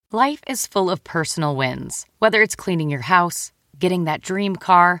Life is full of personal wins, whether it's cleaning your house, getting that dream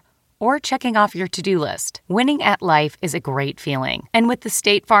car, or checking off your to-do list. Winning at life is a great feeling. And with the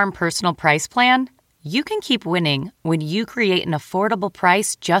State Farm Personal Price Plan, you can keep winning when you create an affordable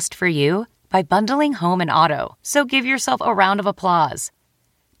price just for you by bundling home and auto. So give yourself a round of applause.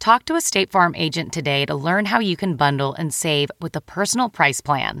 Talk to a State Farm agent today to learn how you can bundle and save with the Personal Price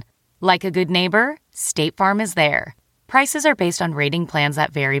Plan. Like a good neighbor, State Farm is there. Prices are based on rating plans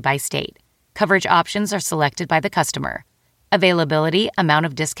that vary by state. Coverage options are selected by the customer. Availability, amount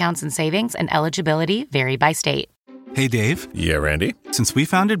of discounts and savings, and eligibility vary by state. Hey, Dave. Yeah, Randy. Since we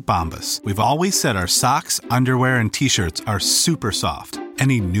founded Bombas, we've always said our socks, underwear, and T-shirts are super soft.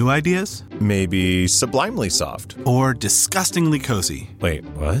 Any new ideas? Maybe sublimely soft. Or disgustingly cozy. Wait,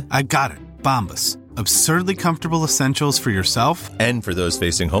 what? I got it. Bombas. Absurdly comfortable essentials for yourself and for those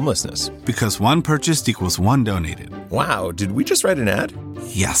facing homelessness. Because one purchased equals one donated. Wow, did we just write an ad?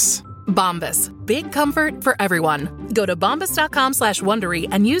 Yes. Bombas. Big comfort for everyone. Go to bombas.com/Wondery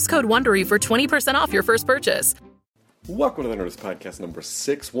and use code Wondery for 20% off your first purchase. Welcome to the Nerdist Podcast number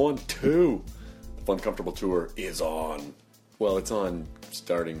 612. The Fun Comfortable Tour is on. Well, it's on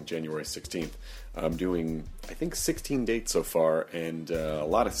starting January 16th. I'm doing, I think, 16 dates so far, and a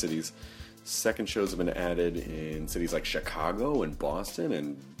lot of cities. Second shows have been added in cities like Chicago and Boston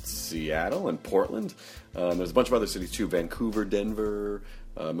and Seattle and Portland. There's a bunch of other cities too: Vancouver, Denver,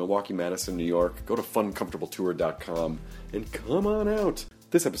 Milwaukee, Madison, New York. Go to funcomfortabletour.com and come on out.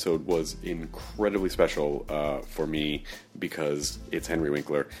 This episode was incredibly special for me because it's Henry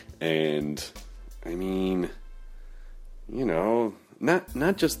Winkler, and I mean, you know,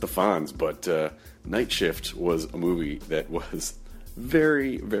 not just the Fonz, but Night Shift was a movie that was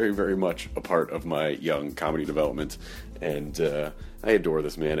very, very, very much a part of my young comedy development, and I adore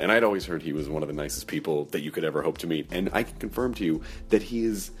this man, and I'd always heard he was one of the nicest people that you could ever hope to meet, and I can confirm to you that he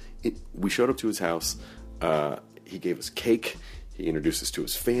is. We showed up to his house, he gave us cake, he introduced us to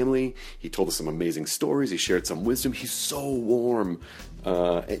his family, he told us some amazing stories, he shared some wisdom. He's so warm.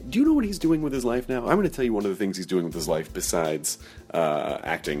 Do you know what he's doing with his life now? I'm going to tell you one of the things he's doing with his life besides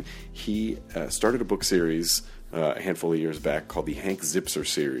acting. He started a book series a handful of years back called the Hank Zipzer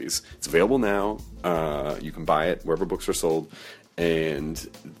series. It's available now. You can buy it wherever books are sold. And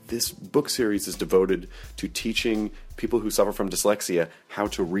this book series is devoted to teaching people who suffer from dyslexia how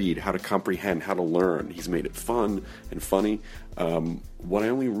to read, how to comprehend, how to learn. He's made it fun and funny. What I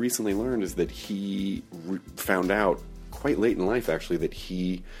only recently learned is that he found out quite late in life, actually, that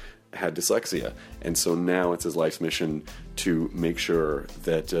he had dyslexia, and so now it's his life's mission to make sure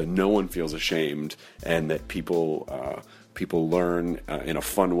that no one feels ashamed, and that people learn in a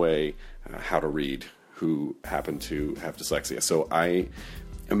fun way how to read who happen to have dyslexia. So I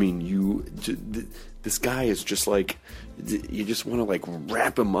mean, this guy is just like, you just want to like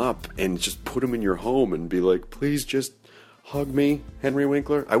wrap him up and just put him in your home and be like, please just hug me, Henry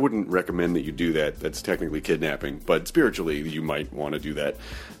Winkler. I wouldn't recommend that you do that. That's technically kidnapping, but spiritually you might want to do that.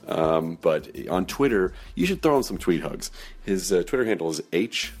 But on Twitter, you should throw him some tweet hugs. His Twitter handle is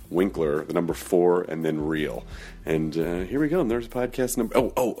HWinkler, the number 4, and then real. And here we go. And there's podcast number.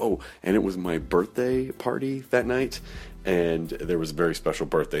 Oh! And it was my birthday party that night. And there was a very special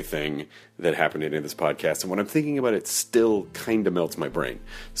birthday thing that happened in this podcast. And when I'm thinking about it, still kind of melts my brain.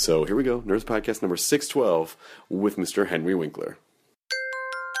 So here we go. Nerds Podcast number 612 with Mr. Henry Winkler.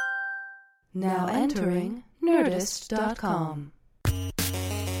 Now entering Nerdist.com.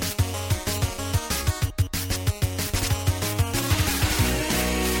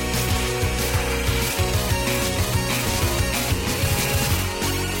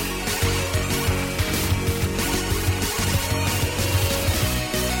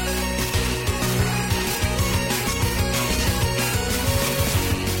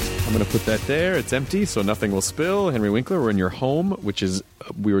 I'm going to put that there. It's empty, so nothing will spill. Henry Winkler, we're in your home, which is,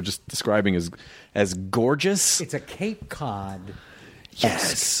 we were just describing as gorgeous. It's a Cape Cod.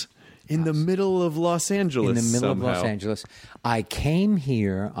 Yes. In the middle of Los Angeles. In the middle somehow. of Los Angeles. I came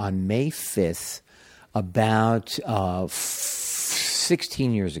here on May 5th about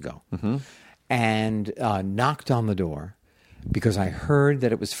 16 years ago and knocked on the door because I heard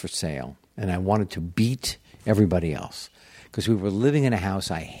that it was for sale and I wanted to beat everybody else. Because we were living in a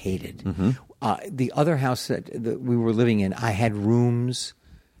house I hated. The other house that we were living in, I had rooms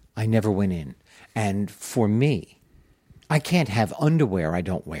I never went in. And for me, I can't have underwear I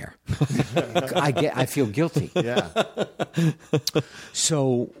don't wear. I feel guilty. Yeah.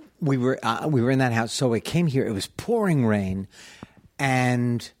 So we were in that house. So I came here. It was pouring rain,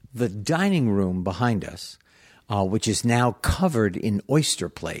 and the dining room behind us, which is now covered in oyster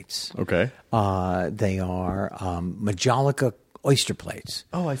plates. Okay. They are Majolica oyster plates.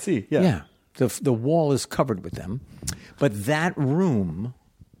 Oh, I see. Yeah. The wall is covered with them. But that room,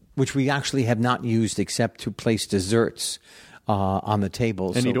 which we actually have not used except to place desserts on the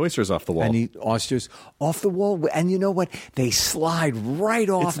tables. And eat oysters off the wall. And eat oysters off the wall. And you know what? They slide right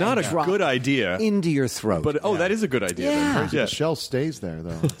off. It's not a good idea. Into your throat. But, that is a good idea. Yeah. Then. The shell stays there,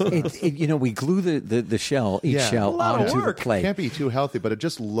 though. We glue the shell, each shell onto the plate. It can't be too healthy, but it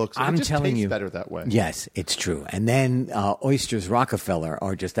just looks. I'm it just telling tastes you, better that way. Yes, it's true. And then oysters Rockefeller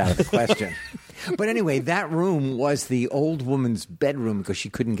are just out of the question. But anyway, that room was the old woman's bedroom because she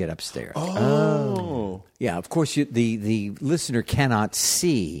couldn't get upstairs. Oh. Yeah, of course, the listener cannot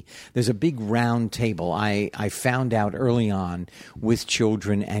see. There's a big round table. I found out early on with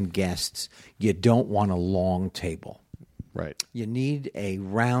children and guests, you don't want a long table. Right. You need a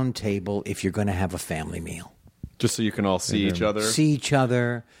round table if you're going to have a family meal. Just so you can all see each other? See each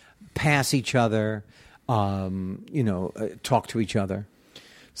other, pass each other, talk to each other.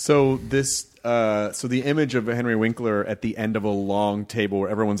 So the image of Henry Winkler at the end of a long table where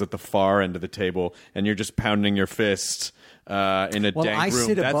everyone's at the far end of the table and you're just pounding your fist in a dank room. I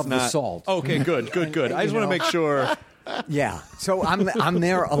sit That's above not... the salt. Okay, good. I just want to make sure. Yeah, so I'm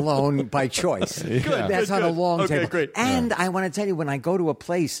there alone by choice. That's on a long table. Great. And I want to tell you, when I go to a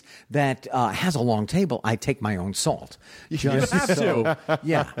place that has a long table, I take my own salt. You have to.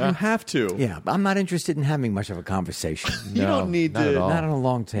 Yeah, You have to. yeah. But I'm not interested in having much of a conversation. You don't need not to. at all. Not on a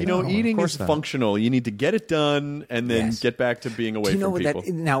long table. Eating is functional. You need to get it done and then Yes. get back to being away Do you know from what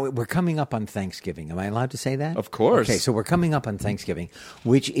people. now we're coming up on Thanksgiving. Am I allowed to say that? Of course. Okay, so we're coming up on Thanksgiving,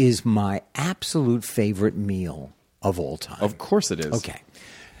 which is my absolute favorite meal of all time. Of course it is. Okay.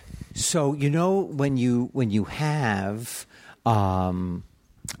 So, when you have a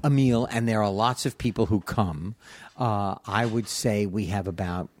meal and there are lots of people who come, I would say we have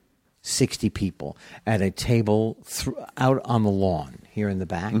about 60 people at a table out on the lawn here in the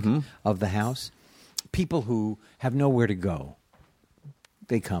back of the house. People who have nowhere to go.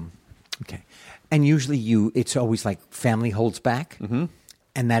 They come. Okay. And usually it's always like family holds back. Mm-hmm.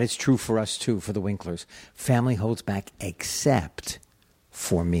 And that is true for us, too, for the Winklers. Family holds back except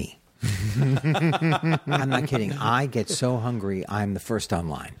for me. I'm not kidding. I get so hungry, I'm the first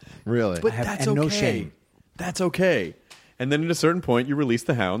online. Really? But I have- that's and okay. no shame. That's okay. And then at a certain point, you release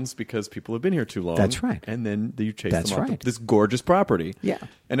the hounds because people have been here too long. That's right. And then you chase That's them off right. this gorgeous property. Yeah.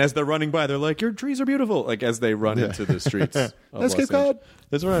 And as they're running by, they're like, your trees are beautiful. Like as they run into the streets. of Let's Los get Angeles. caught.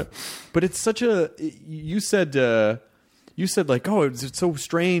 That's right. But it's such a... You said like, oh, it's so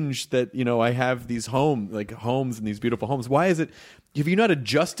strange that, I have these homes and these beautiful homes. Why is it... Have you not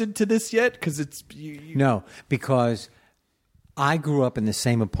adjusted to this yet? Because it's... No, because I grew up in the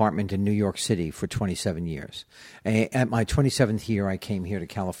same apartment in New York City for 27 years. At my 27th year, I came here to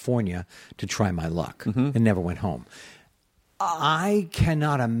California to try my luck and never went home. I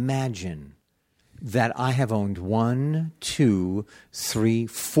cannot imagine that I have owned 1, 2, 3,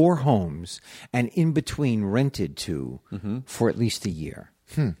 4 homes and in between rented to for at least a year.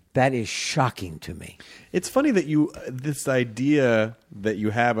 That is shocking to me. It's funny that this idea that you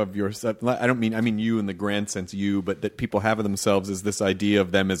have of yourself, I mean you in the grand sense, but that people have of themselves is this idea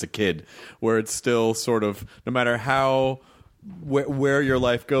of them as a kid, where it's still sort of, no matter how, where your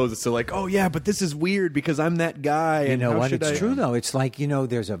life goes, it's still like, oh yeah, but this is weird because I'm that guy. You and know how what? should It's I... true, though. It's like,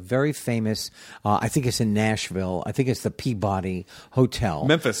 there's a very famous, I think it's in Nashville. I think it's the Peabody Hotel.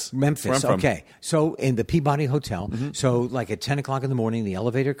 Memphis. Where I'm from. Okay. So in the Peabody Hotel, so like at 10 o'clock in the morning, the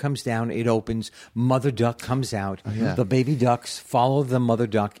elevator comes down, it opens, mother duck comes out. The baby ducks follow the mother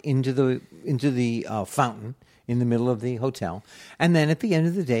duck into the fountain in the middle of the hotel. And then at the end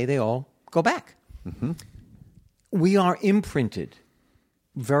of the day, they all go back. We are imprinted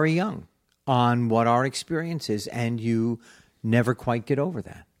very young on what our experience is, and you never quite get over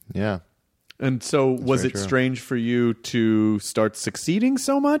that. Yeah. And so was very it true. strange for you to start succeeding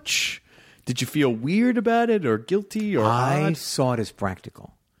so much? Did you feel weird about it or guilty or I odd? saw it as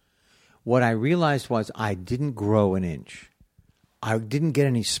practical. What I realized was I didn't grow an inch. I didn't get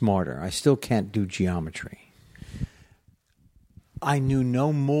any smarter. I still can't do geometry. I knew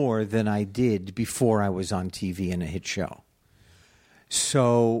no more than I did before I was on TV in a hit show.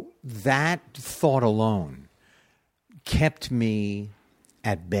 So that thought alone kept me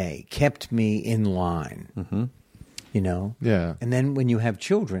at bay, kept me in line, Yeah. And then when you have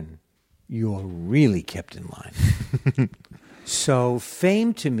children, you're really kept in line. So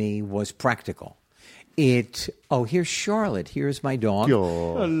fame to me was practical. Here's Charlotte. Here's my dog.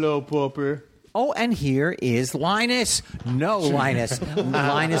 Hello, Popper. Oh, and here is Linus. No, Linus.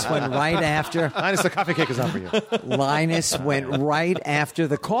 Linus went right after. Linus, the coffee cake is out for you. Linus went right after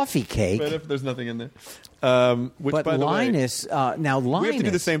the coffee cake. But if there's nothing in there. Which, But by the way, Linus, now Linus. we have to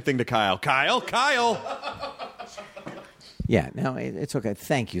do the same thing to Kyle. Kyle! Yeah, no, it's okay.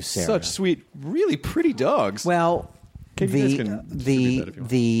 Thank you, Sarah. Such sweet, really pretty dogs. Well, Katie, you guys can distribute that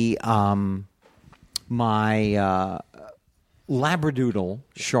if you want. my Labradoodle,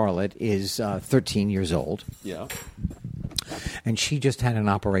 Charlotte, is 13 years old. Yeah. And she just had an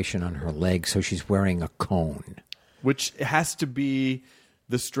operation on her leg, so she's wearing a cone. Which has to be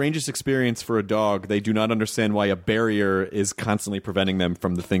the strangest experience for a dog. They do not understand why a barrier is constantly preventing them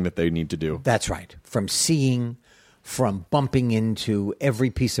from the thing that they need to do. That's right. From seeing, from bumping into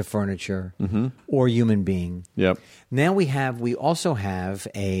every piece of furniture or human being. Yep. Now we also have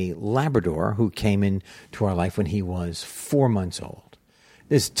a Labrador who came into our life when he was 4 months old.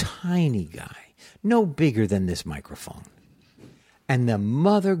 This tiny guy, no bigger than this microphone. And the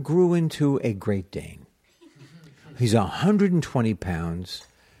mother grew into a Great Dane. He's 120 pounds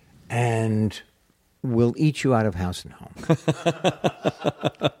and will eat you out of house and home.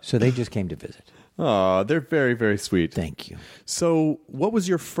 So they just came to visit. Oh, they're very, very sweet. Thank you. So, what was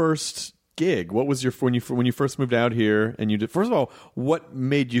your first gig? What was your when you first moved out here? And you did. First of all, what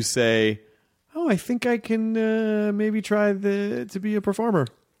made you say, "Oh, I think I can maybe try to be a performer"?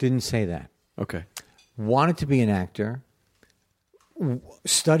 Didn't say that. Okay. Wanted to be an actor.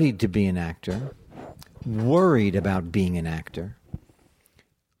 Studied to be an actor. Worried about being an actor.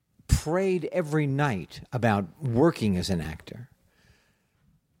 Prayed every night about working as an actor.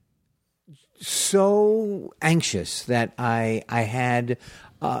 So anxious that I had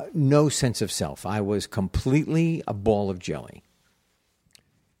no sense of self. I was completely a ball of jelly.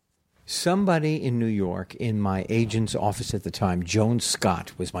 Somebody in New York, in my agent's office at the time, Joan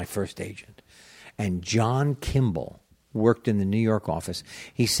Scott was my first agent, and John Kimball worked in the New York office.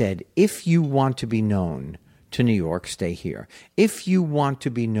 He said, if you want to be known to New York, stay here. If you want to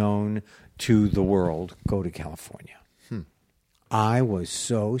be known to the world, go to California. I was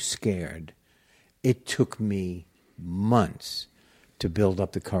so scared. It took me months to build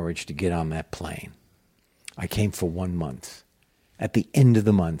up the courage to get on that plane. I came for 1 month. At the end of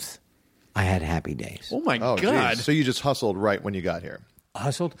the month, I had happy days. Oh my God! Geez. So you just hustled right when you got here.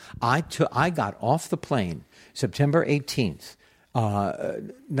 Hustled. I got off the plane September 18th,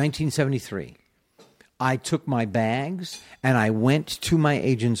 1973. I took my bags and I went to my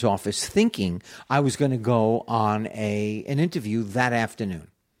agent's office thinking I was going to go on an interview that afternoon.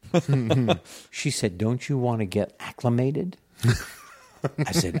 She said, "Don't you want to get acclimated?"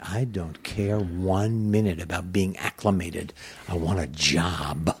 I said, "I don't care 1 minute about being acclimated. I want a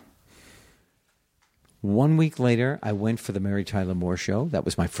job." 1 week later, I went for the Mary Tyler Moore Show. That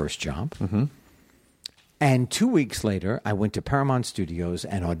was my first job. And 2 weeks later, I went to Paramount Studios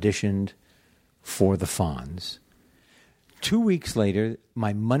and auditioned for the Fonz. 2 weeks later,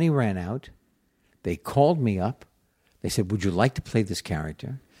 my money ran out. They called me up. They said, "Would you like to play this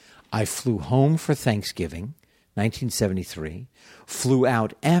character?" I flew home for Thanksgiving, 1973, flew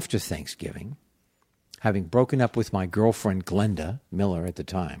out after Thanksgiving, having broken up with my girlfriend Glenda Miller at the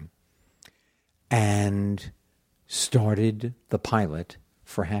time, and started the pilot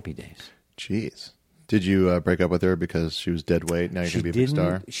for Happy Days. Jeez. Did you break up with her because she was dead weight? Now you're going to be a big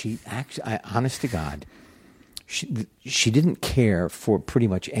star? She actually, honest to God, she didn't care for pretty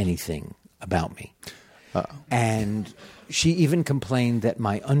much anything about me. And she even complained that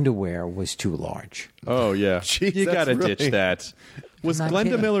my underwear was too large. Oh, yeah. Jeez, you got to that's ditch really- that. Was I'm not Glenda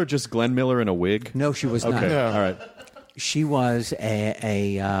kidding. Miller just Glenn Miller in a wig? No, she was not. Okay, all right. She was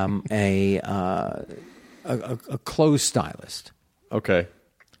a clothes stylist. Okay.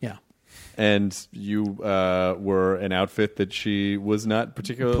 Yeah. And you were an outfit that she was not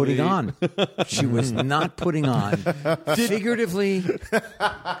particularly... Putting on. She was not putting on. Figuratively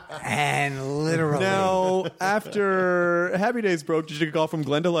and literally. Now, after Happy Days broke, did you get a call from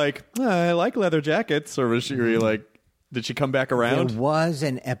Glenda like, I like leather jackets? Or was she really like, did she come back around? There was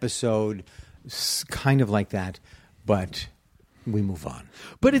an episode kind of like that, but we move on.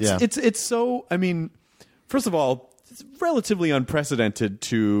 But it's so, I mean, first of all, it's relatively unprecedented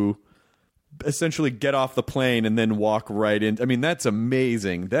to essentially get off the plane and then walk right in. I mean, that's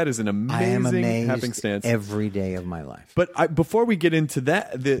amazing. That is an I am amazing amazed happenstance. every day of my life. But before we get into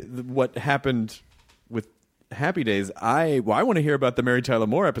that, what happened with Happy Days, I want to hear about the Mary Tyler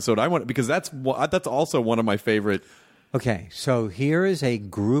Moore episode. Because that's also one of my favorite. Okay, so here is a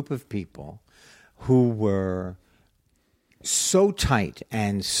group of people who were so tight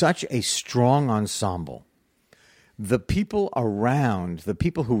and such a strong ensemble. The people around, the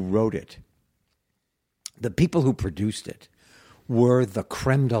people who wrote it, The people who produced it were the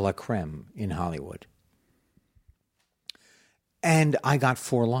creme de la creme in Hollywood. And I got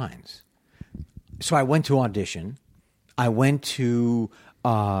 4 lines. So I went to audition. I went to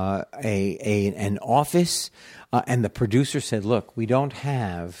an office, and the producer said, look, we don't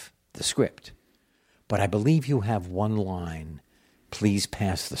have the script, but I believe you have 1 line. Please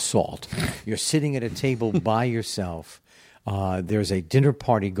pass the salt. You're sitting at a table by yourself. There's a dinner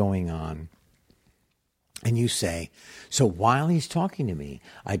party going on. And you say, so while he's talking to me,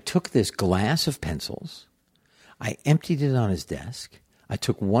 I took this glass of pencils. I emptied it on his desk. I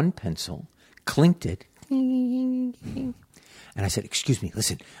took 1 pencil, clinked it, and I said, excuse me,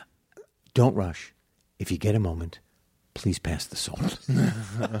 listen, don't rush. If you get a moment, please pass the salt.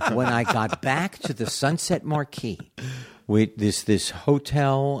 When I got back to the Sunset Marquis, with this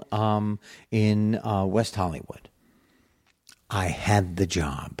hotel in West Hollywood, I had the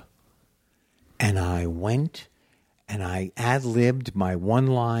job. And I went and I ad-libbed my 1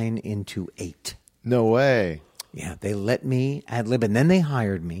 line into 8. No way. Yeah, they let me ad-lib, and then they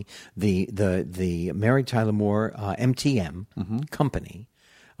hired me. The Mary Tyler Moore MTM company.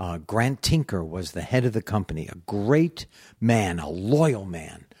 Grant Tinker was the head of the company, a great man, a loyal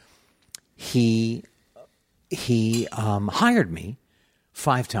man. He hired me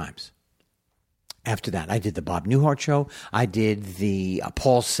 5 times. After that, I did the Bob Newhart show. I did the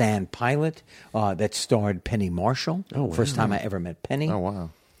Paul Sand pilot that starred Penny Marshall. Oh, wow. First time I ever met Penny. Oh, wow.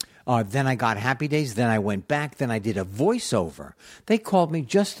 Then I got Happy Days. Then I went back. Then I did a voiceover. They called me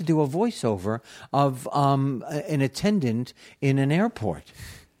just to do a voiceover of an attendant in an airport.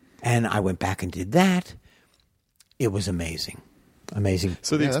 And I went back and did that. It was amazing. Amazing.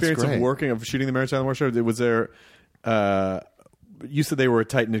 So the experience of shooting the Mary Tyler Moore show, was there... you said they were a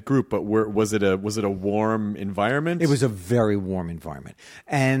tight-knit group, but was it a warm environment? It was a very warm environment.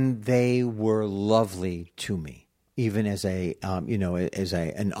 And they were lovely to me. Even as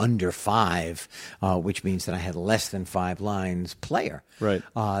an under 5, which means that I had less than 5 lines player. Right.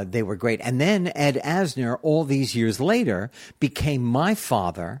 They were great. And then Ed Asner, all these years later, became my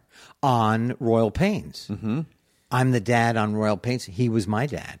father on Royal Pains. Mm-hmm. I'm the dad on Royal Pains. He was my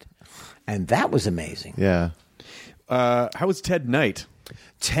dad. And that was amazing. Yeah. How was Ted Knight?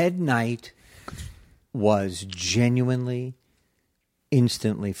 Ted Knight was genuinely,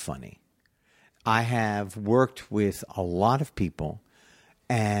 instantly funny. I have worked with a lot of people,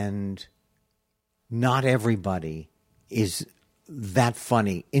 and not everybody is that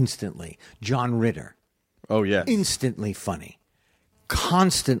funny instantly. John Ritter. Oh, yes. Instantly funny.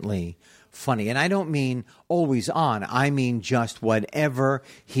 Constantly funny. And I don't mean always on. I mean just whatever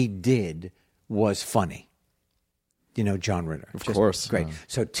he did was funny. You know, John Ritter. Of course. Great.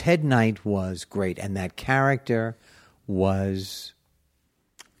 So Ted Knight was great, and that character was...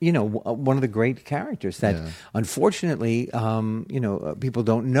 one of the great characters that, unfortunately, people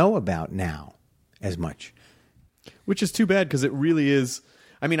don't know about now as much. Which is too bad, because it really is.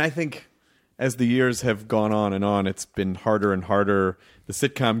 I mean, I think as the years have gone on, it's been harder and harder. The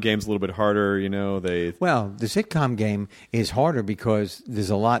sitcom game's a little bit harder, Well, the sitcom game is harder because there's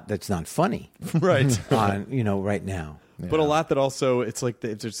a lot that's not funny. Right. Right now. Yeah. But a lot that also, it's like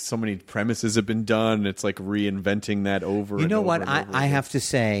there's so many premises have been done. It's like reinventing that over and over. You know what? I have to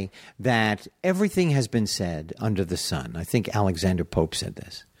say that everything has been said under the sun. I think Alexander Pope said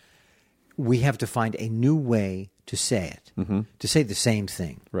this. We have to find a new way to say it, to say the same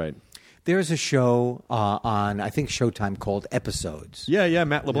thing. Right. There's a show on, I think, Showtime called Episodes. Yeah,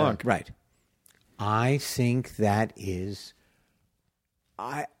 Matt LeBlanc. Yeah. Right. I think that is...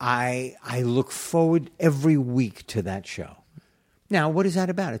 I look forward every week to that show. Now, what is that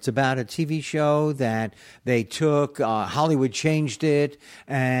about? It's about a TV show that they took, Hollywood changed it,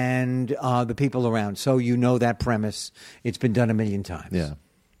 and the people around. So you know that premise. It's been done a million times. Yeah.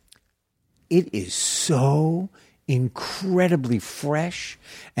 It is so incredibly fresh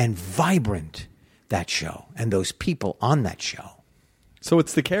and vibrant, that show, and those people on that show. So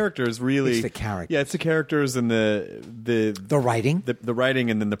it's the characters, really. It's the characters. Yeah, it's the characters and the writing, the writing,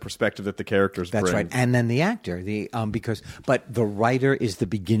 and then the perspective that the characters bring. That's right, and then the actor. But the writer is the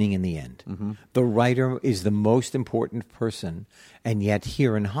beginning and the end. Mm-hmm. The writer is the most important person, and yet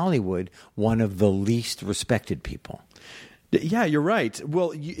here in Hollywood, one of the least respected people. Yeah, you're right.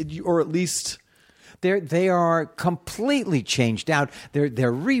 Well, or at least. They are completely changed out.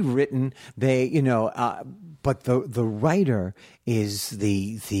 They're rewritten. But the writer is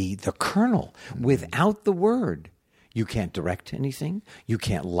the kernel. Without the word, you can't direct anything. You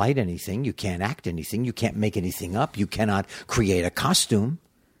can't light anything. You can't act anything. You can't make anything up. You cannot create a costume.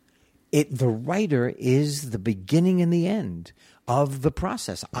 The writer is the beginning and the end of the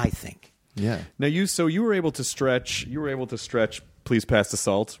process, I think. Yeah. Now you were able to stretch. Please pass the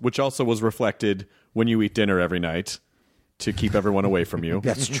salt, which also was reflected when you eat dinner every night to keep everyone away from you.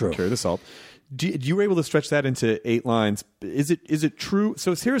 That's true. Carry the salt. You were able to stretch that into 8 lines. Is it true?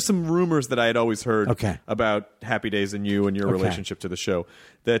 So here are some rumors that I had always heard about Happy Days and you and your relationship to the show.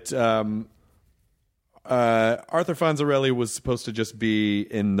 That Arthur Fonzarelli was supposed to just be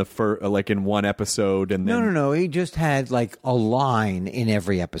in the in one episode, and then no. He just had like a line in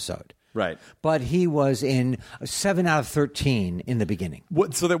every episode. Right. But he was in 7 out of 13 in the beginning.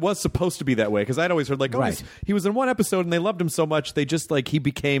 So that was supposed to be that way, because I'd always heard he was in one episode and they loved him so much they just he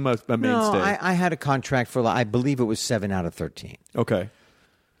became a mainstay. No, I had a contract for, I believe it was 7 out of 13. Okay.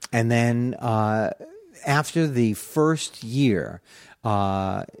 And then after the first year,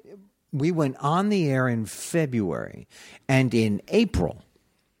 we went on the air in February, and in April,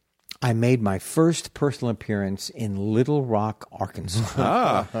 I made my first personal appearance in Little Rock,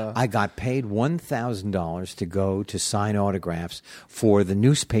 Arkansas. I got paid $1,000 to go to sign autographs for the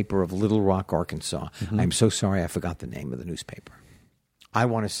newspaper of Little Rock, Arkansas. Mm-hmm. I'm so sorry I forgot the name of the newspaper. I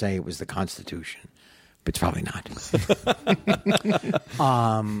want to say it was the Constitution, but it's probably not.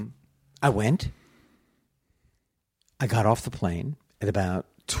 I went. I got off the plane at about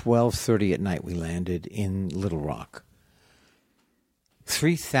 12:30 at night. We landed in Little Rock.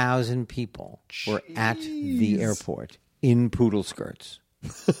 3,000 people were at the airport in poodle skirts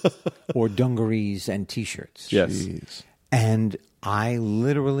or dungarees and T-shirts. Yes. Jeez. And I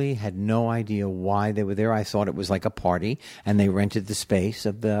literally had no idea why they were there. I thought it was like a party, and they rented the space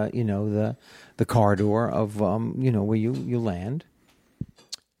of the corridor of where you land.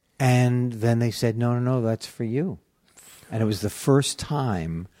 And then they said, no, that's for you. And it was the first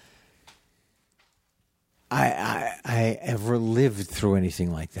time I ever lived through anything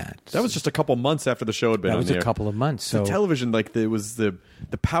like that. That was just a couple months after the show had been on the air. That was a couple of months. So the television, it was the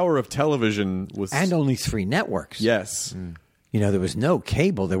power of television was, and only 3 networks. Yes. There was no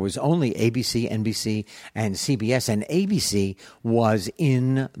cable. There was only ABC, NBC, and CBS. And ABC was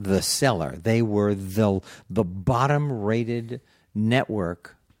in the cellar. They were the bottom-rated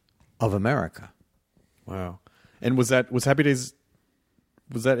network of America. Wow. And was Happy Days?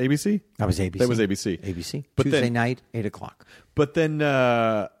 Was that ABC? That was ABC. That was ABC. ABC. But Tuesday then, night, 8 o'clock. But then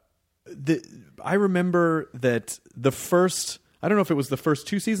I remember that the first, I don't know if it was the first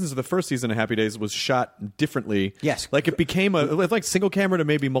 2 seasons or the first season of Happy Days was shot differently. Yes. It became like single camera to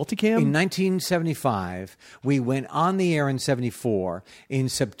maybe multicam? In 1975, we went on the air in 74. In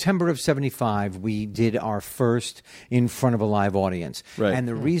September of 75, we did our first in front of a live audience. Right. And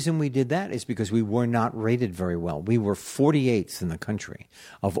the reason we did that is because we were not rated very well. We were 48th in the country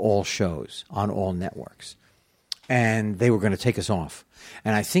of all shows on all networks. And they were going to take us off.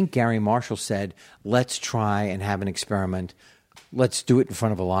 And I think Gary Marshall said, let's try and have an experiment. Let's do it in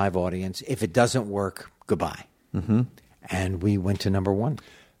front of a live audience. If it doesn't work, goodbye. Mm-hmm. And we went to number 1.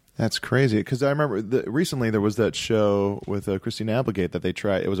 That's crazy. Because I remember recently there was that show with Christina Applegate that they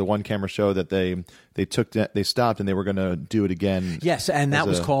tried. It was a one-camera show that they stopped and they were going to do it again. Yes, and that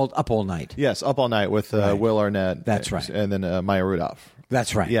was called Up All Night. Yes, Up All Night with Will Arnett. That's right. And then Maya Rudolph.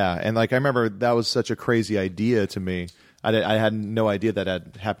 That's right. Yeah, and I remember that was such a crazy idea to me. I had no idea that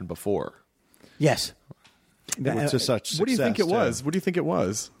had happened before. Yes. To such success. What do you think it was? What do you think it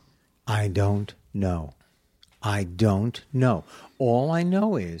was? I don't know. All I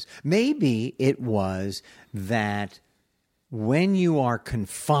know is maybe it was that when you are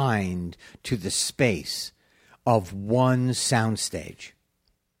confined to the space of one soundstage,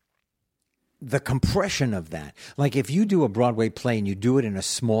 the compression of that, like if you do a Broadway play and you do it in a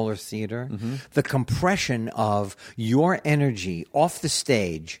smaller theater, the compression of your energy off the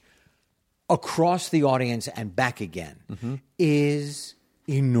stage across the audience and back again is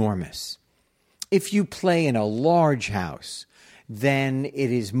enormous. If you play in a large house, then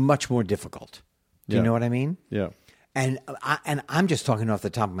it is much more difficult. Do you know what I mean? Yeah. And I'm just talking off the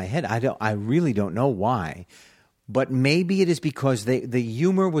top of my head. I really don't know why, but maybe it is because the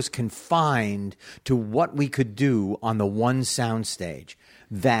humor was confined to what we could do on the one sound stage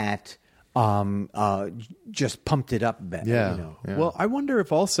that just pumped it up better. Yeah. Yeah. Well, I wonder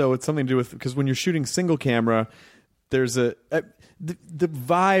if also it's something to do with, because when you're shooting single camera, there's the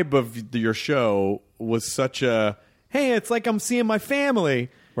vibe of your show was such a, hey, it's like I'm seeing my family,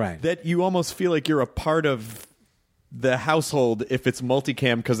 right? That you almost feel like you're a part of the household if it's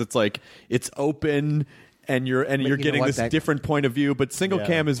multicam, because it's like it's open and you're getting this different point of view. But single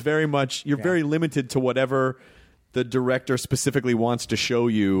cam is very much very limited to whatever the director specifically wants to show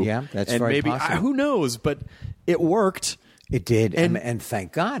you. Yeah, that's and very maybe possible. Who knows? But it worked. It did, and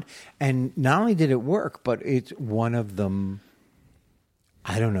thank God. And not only did it work, but it's one of them.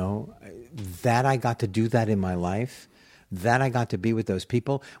 I don't know, that I got to do that in my life, that I got to be with those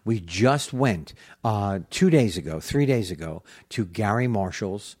people. We just went 3 days ago, to Gary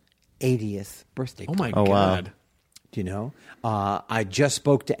Marshall's 80th birthday Oh, my party. God. wow. Do you know? I just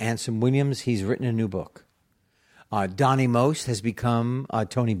spoke to Anson Williams. He's written a new book. Donnie Most has become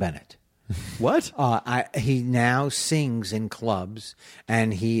Tony Bennett. What? He now sings in clubs,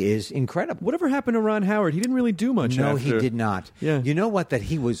 and he is incredible. Whatever happened to Ron Howard? He didn't really do much No, after. he did not. Yeah. You know what? That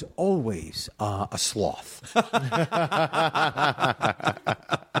he was always a sloth.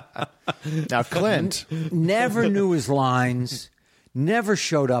 Now, Clint. Never knew his lines. Never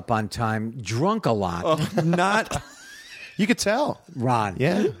showed up on time. Drunk a lot. Not. You could tell. Ron.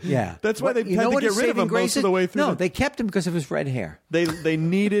 Yeah. Yeah. That's why they You had know to what get his rid of saving him grace most of is? the way through. No, they kept him because of his red hair. They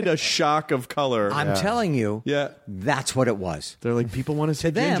needed a shock of color. I'm telling you. Yeah. That's what it was. They're like, people want to see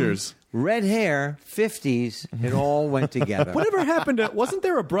To them, gingers. red hair, 50s, it all went together. Whatever happened to? Wasn't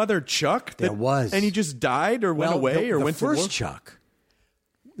there a brother Chuck? There was. and he just died or went away or went to war?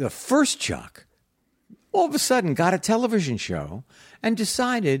 The first Chuck, all of a sudden got a television show and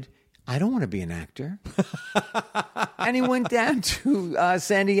decided, I don't want to be an actor. And he went down to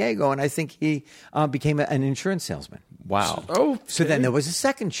San Diego, and I think he became an insurance salesman. Wow. Oh, So then there was a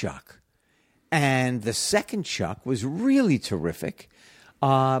second Chuck. And the second Chuck was really terrific.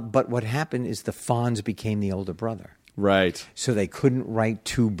 But what happened is the Fonz became the older brother. right. So they couldn't write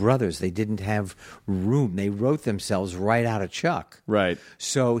two brothers. They didn't have room. They wrote themselves right out of Chuck. Right.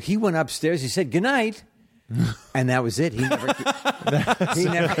 So he went upstairs. He said, "Good night." And that was it. He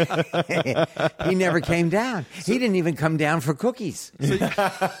never came down. He didn't even come down for cookies.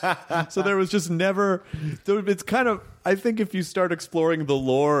 So there was just never. It's kind of. I think if you start exploring the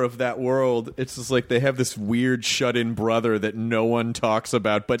lore of that world, it's just like they have this weird shut-in brother that no one talks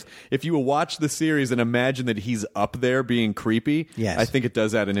about. But if you watch the series and imagine that he's up there being creepy, Yes. I think it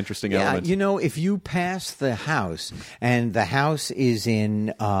does add an interesting element. You know, if you pass the house, and the house is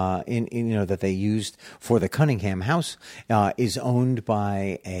in that they used for the Cunningham house, is owned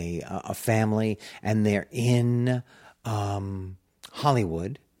by a family, and they're in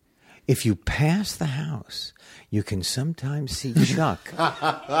Hollywood. If you pass the house, you can sometimes see Chuck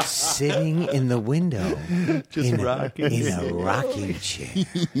sitting in the window in a rocking chair.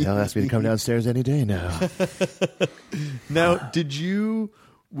 They'll ask me to come downstairs any day now. Now, did you?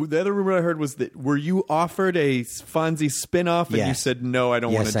 The other rumor I heard was that were you offered a Fonzie spinoff and you Yes. said no, I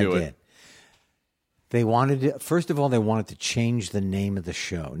don't want to do Yes, I it. did. They wanted to, first of all, they wanted to change the name of the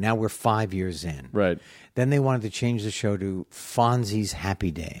show. Now we're 5 years in. Right. Then they wanted to change the show to Fonzie's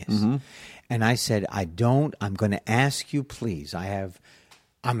Happy Days. Mm-hmm. And I said, I'm going to ask you, please. I'm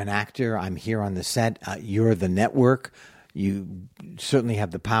an actor. I'm here on the set. You're the network. You certainly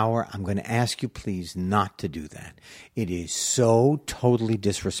have the power. I'm going to ask you, please, not to do that. It is so totally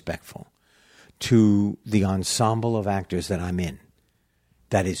disrespectful to the ensemble of actors that I'm in.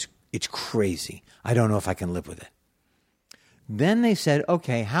 It's crazy. I don't know if I can live with it. Then they said,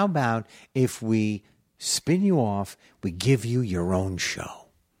 okay, how about if we spin you off, we give you your own show?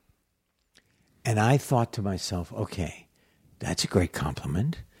 And I thought to myself, okay, that's a great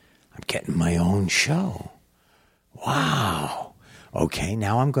compliment. I'm getting my own show. Wow. Okay,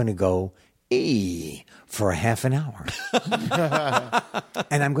 now I'm going to go for a half an hour.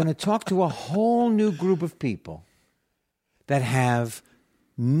 And I'm going to talk to a whole new group of people that have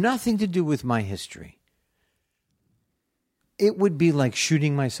nothing to do with my history. It would be like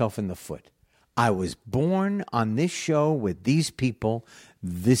shooting myself in the foot. I was born on this show with these people.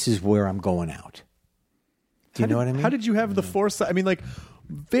 This is where I'm going out. Do you know what I mean? How did you have the foresight? I mean, like,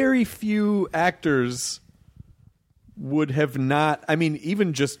 very few actors would have not. I mean,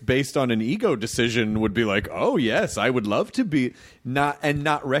 even just based on an ego decision, would be like, "Oh yes, I would love to be not," and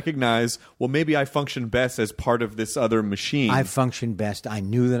not recognize. Well, maybe I function best as part of this other machine. I functioned best. I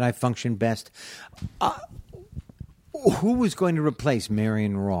knew that I functioned best. Who was going to replace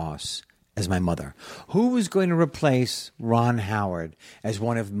Marion Ross as my mother? Who was going to replace Ron Howard as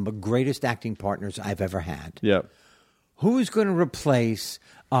one of the greatest acting partners I've ever had? Yeah. Who was going to replace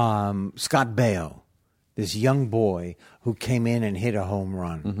Scott Baio, this young boy who came in and hit a home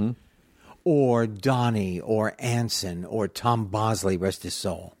run? Mm-hmm. Or Donnie, or Anson, or Tom Bosley, rest his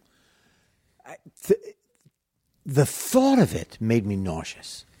soul. The thought of it made me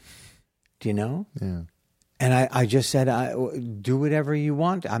nauseous. Do you know? Yeah. And I just said, do whatever you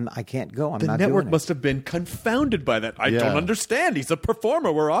want. I can't go. I'm The not network doing it. must have been confounded by that. I Yeah. don't understand. He's a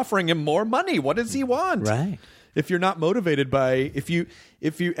performer. We're offering him more money. What does he want? Right. If you're not motivated by if you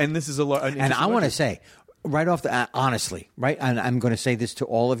and this is a lot. And I want to say, right off the honestly, right, and I'm going to say this to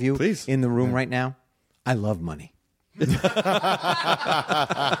all of you Please. in the room right now. I love money.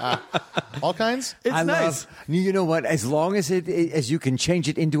 All kinds? It's nice. You know what? As long as as you can change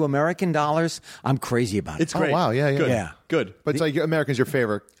it into American dollars, I'm crazy about it. It's great. Oh, wow. Yeah, yeah. Good. Yeah. Good. But it's like American's your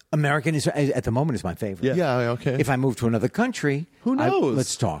favorite. American is at the moment is my favorite. Yeah. Yeah, okay. If I move to another country, Who knows?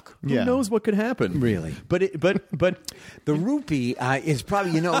 let's talk. Who knows what could happen? Really. But The rupee is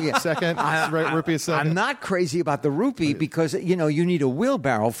probably, Second. Rupee is second. I'm not crazy about the rupee because, you need a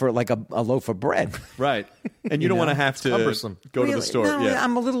wheelbarrow for like a loaf of bread. right. And you don't want to have to cumbersome. go to the Really? store. No, yeah.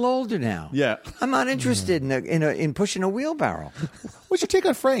 I'm a little older now. Yeah. I'm not interested in pushing a wheelbarrow. What's your take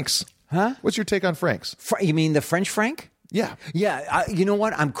on Franks? Huh? What's your take on Franks? You mean the French franc? Yeah. Yeah, you know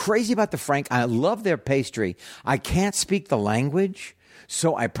what? I'm crazy about the franc. I love their pastry. I can't speak the language,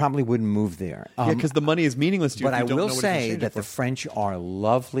 so I probably wouldn't move there. Yeah, because the money is meaningless to you. But if I you don't will know what to say exchange it that the for. French are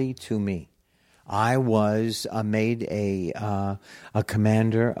lovely to me. I was made a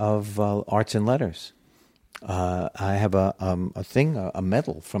commander of arts and letters. I have a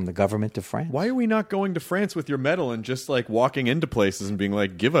medal from the government of France. Why are we not going to France with your medal and just like walking into places and being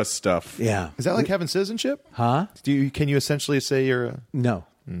like, give us stuff? Yeah. Is that like having citizenship? Huh? Can you essentially say you're a... No.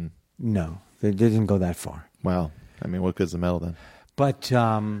 No. They didn't go that far. Well, I mean, what good's the medal then? But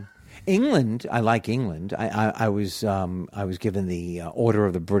England, I like England. I was given the Order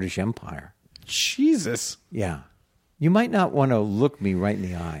of the British Empire. Jesus. Yeah. You might not want to look me right in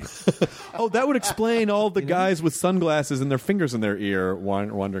the eye. Oh, that would explain all the guys with sunglasses and their fingers in their ear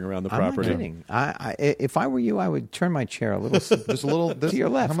wandering around the property. I'm not kidding. If I were you, I would turn my chair a little There's a little... to your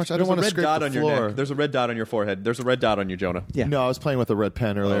left. How much? I There's don't want a to red scrape dot the on your floor. neck. There's a red dot on your forehead. There's a red dot on you, Jonah. Yeah. No, I was playing with a red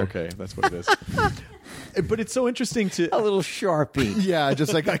pen Oh, earlier. okay, that's what it is. But it's so interesting to... A little Sharpie. Yeah,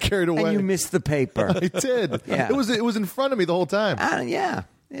 just I got carried away. And you missed the paper. I did. Yeah. It was in front of me the whole time. Yeah.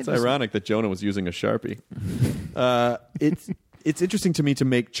 It's ironic that Jonah was using a Sharpie. It's interesting to me to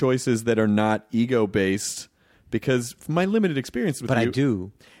make choices that are not ego-based because from my limited experience with But you... I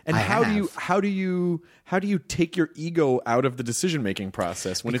do. And I how have. do you take your ego out of the decision-making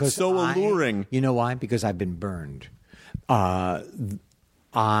process when Because it's so alluring? You know why? Because I've been burned.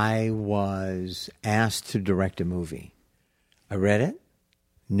 I was asked to direct a movie. I read it,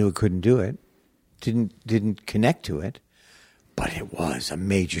 knew I couldn't do it, didn't connect to it, but it was a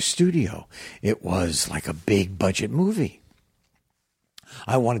major studio. It was like a big budget movie.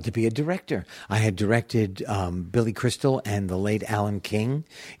 I wanted to be a director. I had directed Billy Crystal and the late Alan King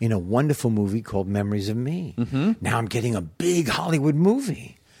in a wonderful movie called Memories of Me. Mm-hmm. Now I'm getting a big Hollywood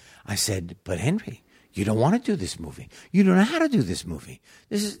movie. I said, but Henry, you don't want to do this movie. You don't know how to do this movie.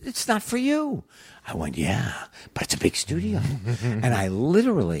 It's not for you. I went, yeah, but it's a big studio. And I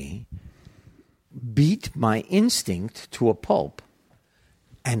literally beat my instinct to a pulp,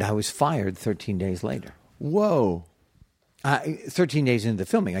 and I was fired 13 days later. Whoa. 13 days into the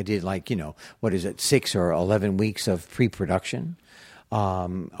filming, I did 6 or 11 weeks of pre-production. I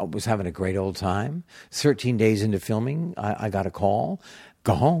was having a great old time. 13 days into filming, I got a call,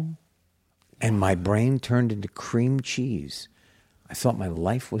 go home. And my brain turned into cream cheese. I thought my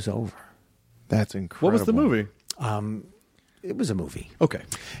life was over. That's incredible. What was the movie? It was a movie. Okay.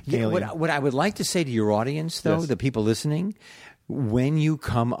 Yeah, what I would like to say to your audience, though, Yes. the people listening, when you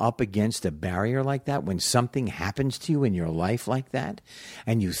come up against a barrier like that, when something happens to you in your life like that,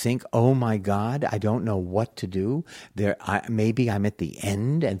 and you think, oh, my God, I don't know what to do, maybe I'm at the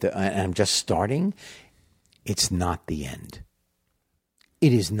end and I'm just starting, it's not the end.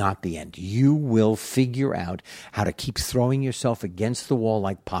 It is not the end. You will figure out how to keep throwing yourself against the wall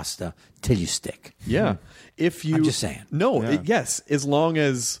like pasta till you stick. Yeah. If you, I'm just saying. No, yes, as long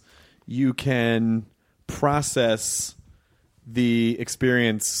as you can process the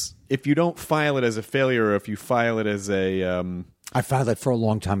experience, if you don't file it as a failure or if you file it as a... I filed it for a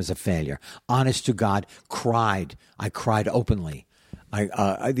long time as a failure. Honest to God, cried. I cried openly.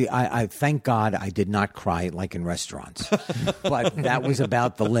 I thank God I did not cry like in restaurants, but that was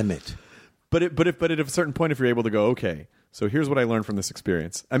about the limit. But at a certain point, if you're able to go, okay, so here's what I learned from this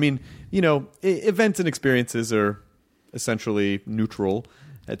experience. I mean, events and experiences are essentially neutral.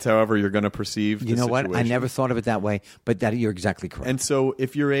 It's however you're going to perceive the You know what? I situation. never thought of it that way, but you're exactly correct. And so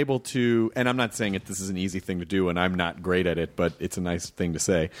if you're able to, and I'm not saying this is an easy thing to do, and I'm not great at it, but it's a nice thing to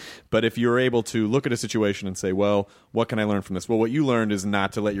say. But if you're able to look at a situation and say, well, what can I learn from this? Well, what you learned is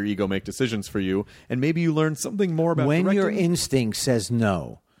not to let your ego make decisions for you, and maybe you learned something more about when your directing. instinct says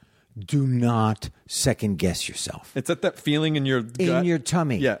no, do not second guess yourself. It's at that feeling in your gut. In your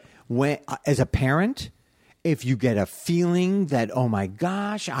tummy. Yeah. When, as a parent, if you get a feeling that, oh my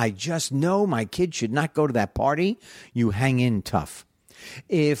gosh, I just know my kid should not go to that party, you hang in tough.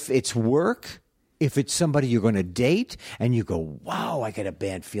 If it's work, If it's somebody you're going to date and you go, wow, I get a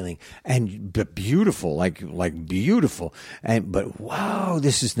bad feeling, but beautiful, like beautiful, but wow,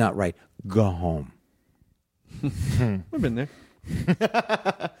 this is not right. Go home. We've been there.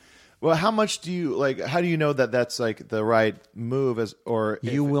 Well, how much do you like? How do you know that that's like the right move?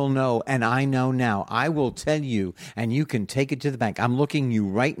 You will know, and I know now. I will tell you, and you can take it to the bank. I'm looking you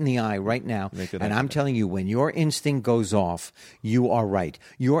right in the eye right now, and I'm telling you, when your instinct goes off, you are right.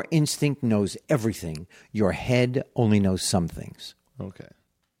 Your instinct knows everything. Your head only knows some things. Okay.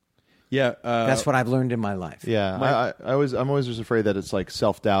 Yeah, that's what I've learned in my life. Yeah, I'm always just afraid that it's like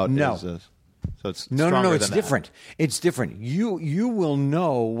self-doubt. No. So it's No. It's different. It's different. You will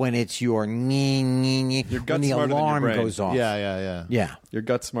know when it's your Your when gut's the smarter than your alarm brain. goes off. Yeah. Your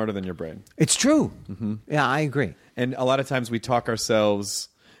gut's smarter than your brain. It's true. Mm-hmm. Yeah, I agree. And a lot of times we talk ourselves,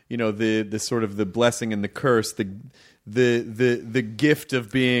 the sort of the blessing and the curse, the gift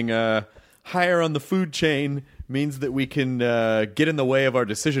of being higher on the food chain means that we can get in the way of our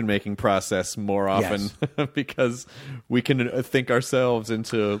decision-making process more often because we can think ourselves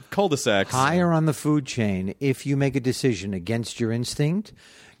into cul-de-sacs. Higher on the food chain, if you make a decision against your instinct,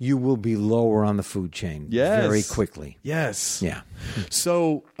 you will be lower on the food chain very quickly. Yes. Yeah.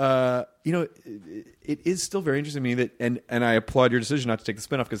 So, it is still very interesting to me that, and I applaud your decision not to take the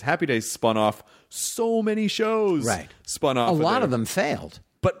spinoff because Happy Days spun off so many shows. Right. Spun off. A lot of them failed.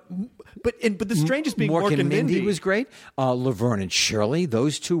 But the strangest being Mork and Mindy was great. Laverne and Shirley,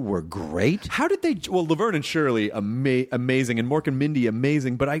 those two were great. How did they? Well, Laverne and Shirley, amazing, and Mork and Mindy,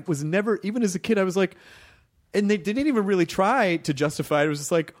 amazing. But I was never, even as a kid, I was like, and they didn't even really try to justify it. It was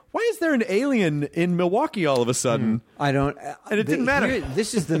just like, why is there an alien in Milwaukee all of a sudden? I don't, and it didn't matter.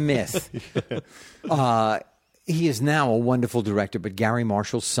 This is the myth. He is now a wonderful director, but Gary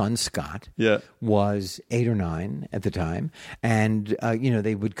Marshall's son, Scott, was 8 or 9 at the time. And,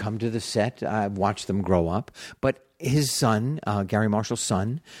 they would come to the set, watch them grow up. But his son, Gary Marshall's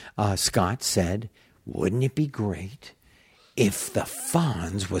son, Scott, said, wouldn't it be great if the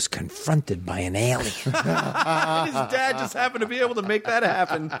Fonz was confronted by an alien? His dad just happened to be able to make that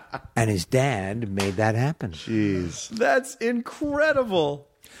happen. And his dad made that happen. Jeez. That's incredible.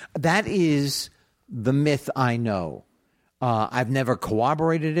 That is the myth I know. I've never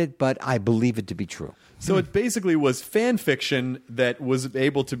corroborated it, but I believe it to be true. So it basically was fan fiction that was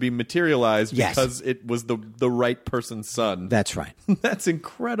able to be materialized because it was the right person's son. That's right. That's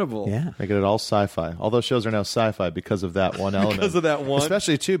incredible. Yeah. Making it all sci-fi. All those shows are now sci-fi because of that one element. Because of that one.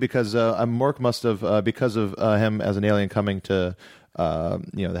 Especially, too, because Mork must have, because of him as an alien coming to,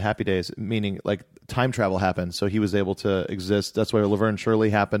 the Happy Days, meaning like time travel happened, so he was able to exist. That's why Laverne and Shirley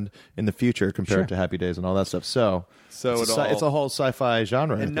happened in the future compared to Happy Days and all that stuff. So it's a whole sci-fi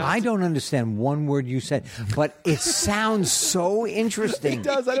genre. And I don't understand one word you said, but it sounds so interesting. It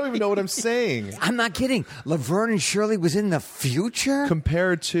does. I don't even know what I'm saying. I'm not kidding. Laverne and Shirley was in the future?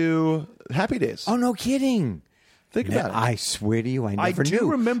 Compared to Happy Days. Oh, no kidding. Think about it. I swear to you, I never do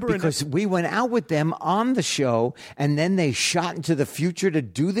knew. Remember because we went out with them on the show, and then they shot into the future to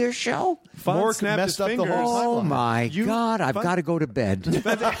do their show. Mork messed up the whole Oh timeline. my God! I've got to go to bed.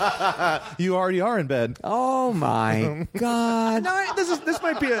 You already are in bed. Oh my God! No, this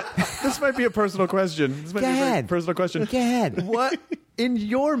might be a personal question. This might Go be a very ahead. personal question. Go ahead. What in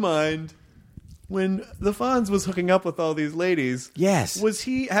your mind? When the Fonz was hooking up with all these ladies, yes, was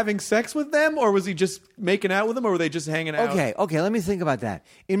he having sex with them, or was he just making out with them, or were they just hanging out? Okay, let me think about that.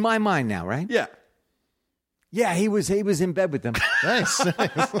 In my mind now, right? Yeah, he was in bed with them. Nice.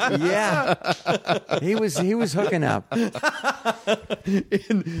 Yeah, he was hooking up in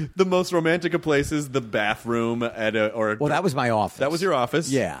the most romantic of places, the bathroom at Well, that was my office. That was your office.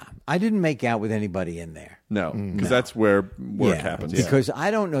 Yeah, I didn't make out with anybody in there. No, because that's where work happens. Because I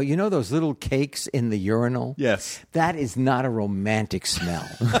don't know. You know those little cakes in the urinal? Yes. That is not a romantic smell.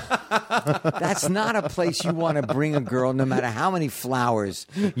 That's not a place you want to bring a girl, no matter how many flowers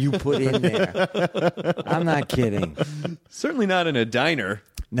you put in there. I'm not kidding. Certainly not in a diner.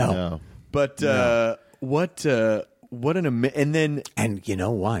 No. But what and you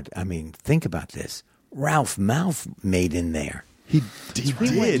know what? I mean, think about this. Ralph Malph made in there. He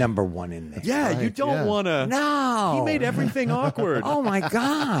went number 1 in there. Yeah, you don't want to. No. He made everything awkward. Oh, my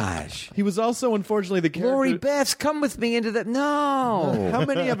gosh. He was also, unfortunately, the character. Lori Betts, come with me into that. No. How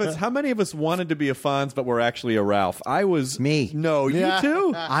many of us wanted to be a Fonz, but were actually a Ralph? I was. Me. No, you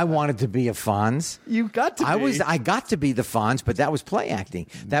too? I wanted to be a Fonz. You got to be. I got to be the Fonz, but that was play acting.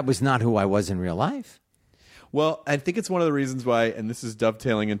 That was not who I was in real life. Well, I think it's one of the reasons why, and this is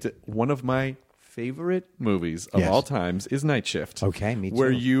dovetailing into one of my favorite movies of all times is Night Shift. Okay, me too. Where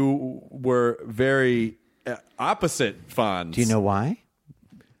you were very opposite Fonz. Do you know why?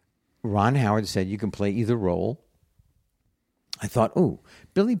 Ron Howard said you can play either role. I thought,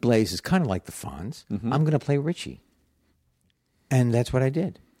 Billy Blaze is kind of like the Fonz. Mm-hmm. I'm going to play Richie. And that's what I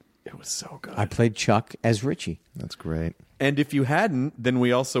did. It was so good. I played Chuck as Richie. That's great. And if you hadn't, then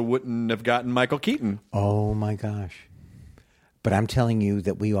we also wouldn't have gotten Michael Keaton. Oh, my gosh. But I'm telling you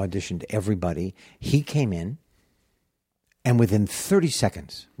that we auditioned everybody. He came in, and within 30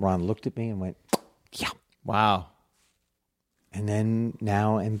 seconds, Ron looked at me and went, yeah. Wow. And then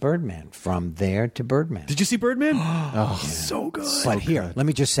now in Birdman, from there to Birdman. Did you see Birdman? So good. But here, let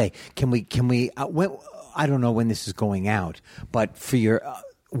me just say, can we? I don't know when this is going out, but for your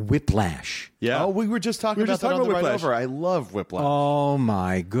Whiplash. Yeah. Oh, we were just talking about that on the ride over. I love Whiplash. Oh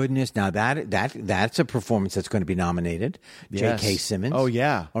my goodness! Now that's a performance that's going to be nominated. Yes. J.K. Simmons. Oh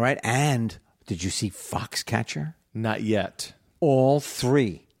yeah. All right. And did you see Foxcatcher? Not yet. All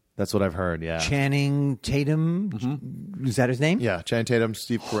three. That's what I've heard. Yeah. Channing Tatum. Is that his name? Yeah. Channing Tatum,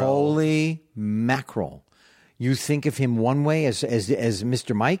 Steve Carell. Holy mackerel! You think of him one way as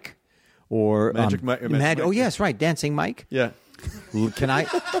Mr. Mike, or Magic Mike. Oh yes, right, Dancing Mike. Yeah. Can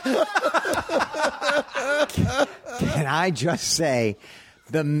I just say,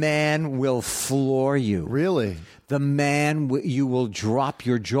 the man will floor you. Really? The man, you will drop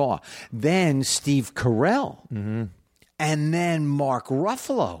your jaw. Then Steve Carell, and then Mark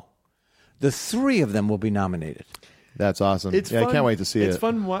Ruffalo. The three of them will be nominated. That's awesome. It's fun. fun. I can't wait to see it. It's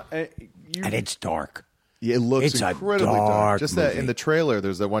fun. And it's dark. Yeah, it looks It's a incredibly dark Just that movie. in the trailer,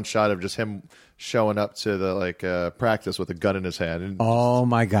 there's that one shot of just him showing up to the practice with a gun in his hand. And Oh,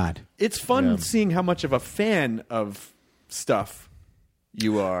 my God. It's fun Yeah. seeing how much of a fan of stuff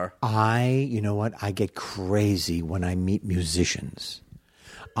you are. You know what? I get crazy when I meet musicians.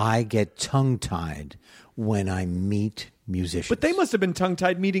 I get tongue-tied when I meet musicians. But they must have been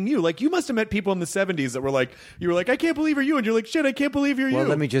tongue-tied meeting you. Like, you must have met people in the 70s that were like, you were like, I can't believe you're you. And you're like, shit, I can't believe you're you. Well,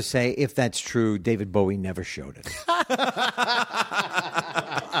 let me just say, if that's true, David Bowie never showed it.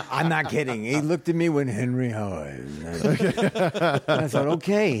 I'm not kidding. He looked at me when Henry Howard. I thought,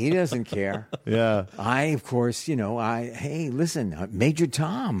 okay, he doesn't care. yeah. I, of course, hey, listen, Major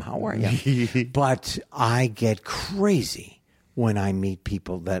Tom, how are you? But I get crazy when I meet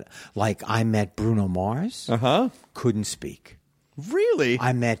people that, like, I met Bruno Mars, couldn't speak. Really?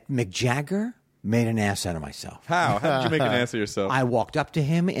 I met Mick Jagger, made an ass out of myself. How? How did you make an ass of yourself? I walked up to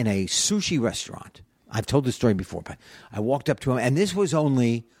him in a sushi restaurant. I've told this story before, but I walked up to him, and this was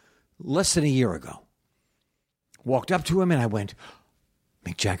only less than a year ago. Walked up to him, and I went,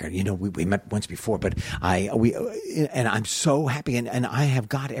 Mick Jagger, we met once before, but and I'm so happy, and I have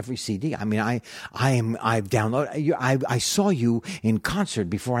got every CD. I mean, I've downloaded. I saw you in concert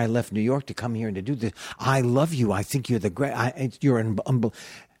before I left New York to come here and to do this. I love you. I think you're the great. You're an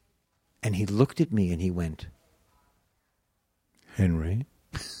And he looked at me and he went, Henry.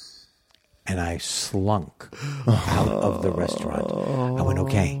 And I slunk out of the restaurant. I went,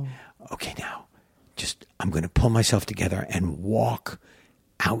 okay, now, I'm going to pull myself together and walk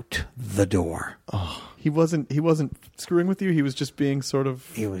out the door. Oh, he wasn't screwing with you. He was just being sort of.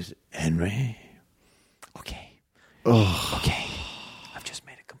 He was, Henry. Okay. Okay. I've just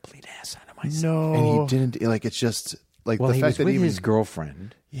made a complete ass out of myself. No. And he didn't, it's just, the Well, he fact was that with even, his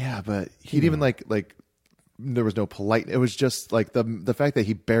girlfriend. Yeah, but he'd even, there was no polite. It was just, the fact that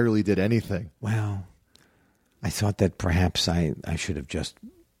he barely did anything. Well, I thought that perhaps I should have just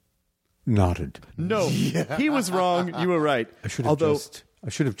nodded. No, he was wrong. You were right. I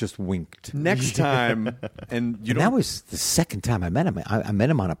should have just winked. Next time, and that was the second time I met him. I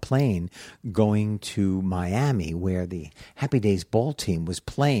met him on a plane going to Miami, where the Happy Days ball team was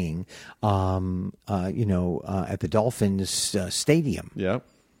playing. At the Dolphins stadium. Yeah.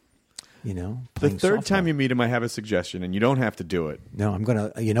 The third time you meet him, I have a suggestion, and you don't have to do it. No, I'm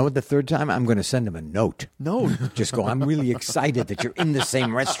gonna. The third time I'm gonna send him a note. No, just go. I'm really excited that you're in the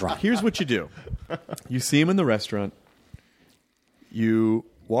same restaurant. Here's what you do: you see him in the restaurant. You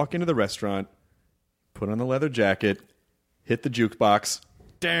walk into the restaurant, put on the leather jacket, hit the jukebox,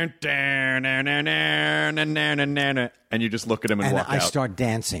 and you just look at him and walk out. I start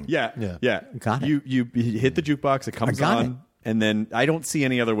dancing. Yeah. Got it. You hit the jukebox, it comes on, and then I don't see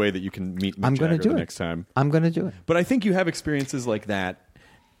any other way that you can meet Mick Jagger the next time. I'm going to do it. But I think you have experiences like that,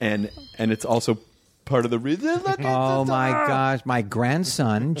 and it's also part of the reason. Oh, my gosh. My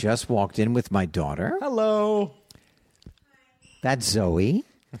grandson just walked in with my daughter. Hello. That's Zoe.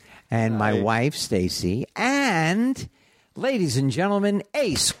 And my wife, Stacy. And, ladies and gentlemen,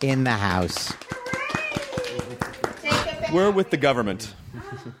 Ace in the house. We're with the government.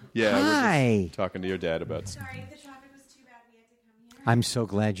 Yeah, Hi. we're just talking to your dad about. Sorry, the traffic was too bad. We had to come here. I'm so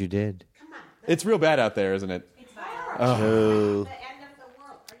glad you did. Come on. It's real bad out there, isn't it? It's violent. Oh. The end of the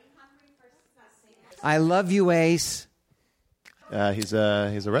world. Are you hungry? I love you, Ace. He's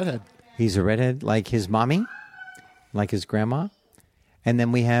a redhead. He's a redhead like his mommy, like his grandma. And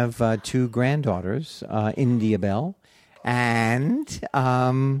then we have 2 granddaughters, India Bell and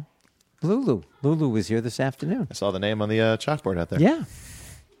Lulu. Lulu was here this afternoon. I saw the name on the chalkboard out there. Yeah.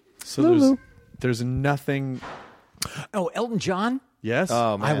 So Lulu. there's nothing. Oh, Elton John? Yes.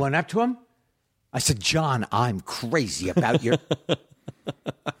 Oh, man. I went up to him. I said, John, I'm crazy about your...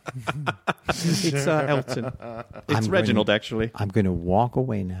 It's Elton. It's Reginald, actually. I'm going to walk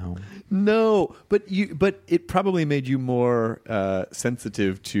away now. No, but it probably made you more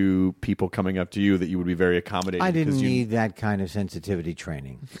sensitive to people coming up to you, that you would be very accommodating. I didn't need that kind of sensitivity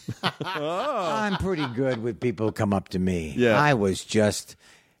training. I'm pretty good with people who come up to me. Yeah. I was just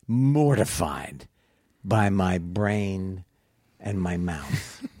mortified by my brain and my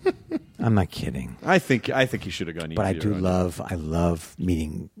mouth. I'm not kidding. I think you should have gone easier. But I on love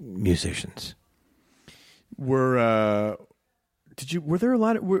meeting musicians. Were there a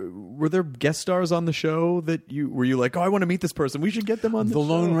lot of were there guest stars on the show that were you like, oh, I want to meet this person, we should get them on the show?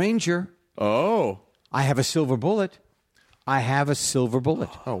 Lone Ranger. Oh, I have a silver bullet.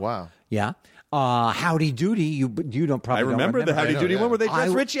 Oh, wow. Yeah. Howdy Doody. You don't probably. I remember the Howdy Doody one where they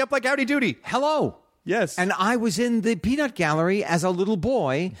dressed Richie up like Howdy Doody. Hello. Yes. And I was in the peanut gallery as a little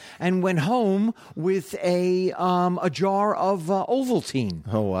boy and went home with a jar of Ovaltine.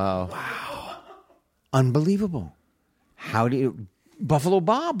 Oh, wow. Unbelievable. Buffalo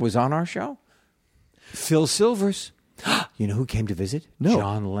Bob was on our show. Phil Silvers. You know who came to visit? No.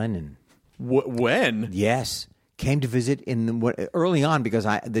 John Lennon. When? Yes. Came to visit early on, because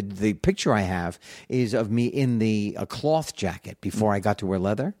the picture I have is of me in a cloth jacket before I got to wear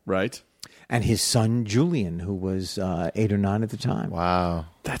leather. Right. And his son, Julian, who was 8 or 9 at the time. Wow.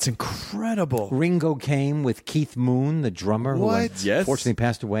 That's incredible. Ringo came with Keith Moon, the drummer, who Yes. fortunately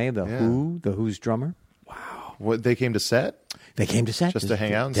passed away, the Who's drummer. Wow. What, they came to set? They came to set. Just to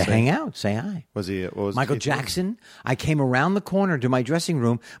hang out and hang out, say hi. What was Michael Keith Jackson. I came around the corner to my dressing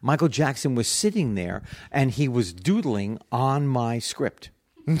room. Michael Jackson was sitting there, and he was doodling on my script.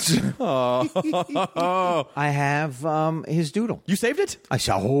 I have his doodle. You saved it? I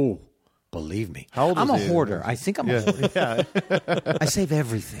said, oh, believe me. How old I'm was a he? hoarder. I think I'm a hoarder. Yeah. I save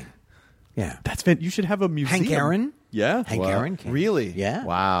everything. Yeah. That's you should have a museum. Hank Aaron? Yeah. Hank Aaron came. Really? Yeah.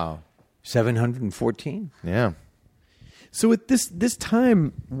 Wow. 714. Yeah. So at this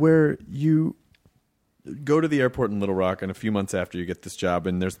time where you go to the airport in Little Rock, and a few months after you get this job,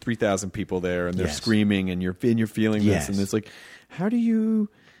 and there's 3,000 people there, and they're Yes. screaming, and you're feeling Yes. this, and it's like, how do you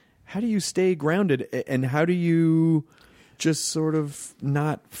stay grounded, and how do you just sort of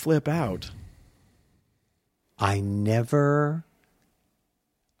not flip out? I never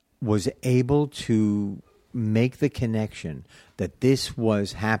was able to make the connection that this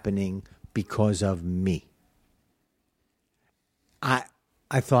was happening because of me.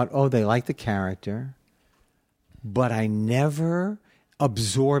 I thought, oh, they like the character, but I never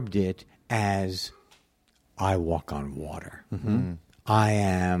absorbed it as I walk on water. Mm-hmm. I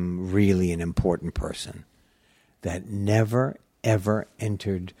am really an important person. That never, ever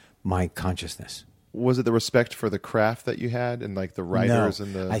entered my consciousness. Was it the respect for the craft that you had, and like the writers No,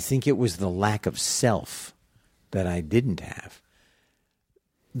 and the? I think it was the lack of self that I didn't have.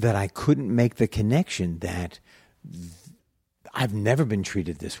 That I couldn't make the connection that I've never been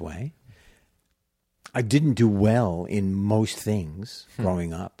treated this way. I didn't do well in most things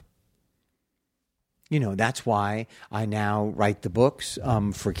growing up. You know, that's why I now write the books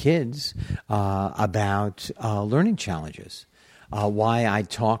for kids about learning challenges. Why I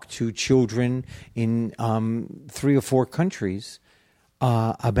talk to children in 3 or 4 countries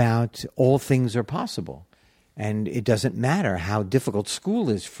about all things are possible. And it doesn't matter how difficult school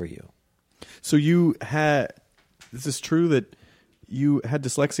is for you. So this is true that you had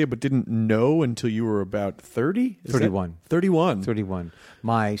dyslexia but didn't know until you were about 30? 31. 31. 31.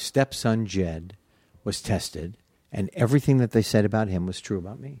 My stepson, Jed, was tested, and everything that they said about him was true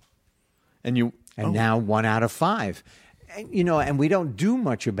about me. And now 1 out of 5. And, you know, and we don't do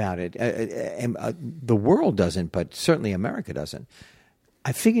much about it. The world doesn't, but certainly America doesn't.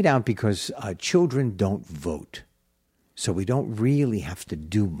 I figured out because children don't vote. So we don't really have to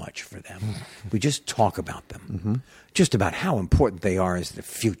do much for them. We just talk about them, just about how important they are as the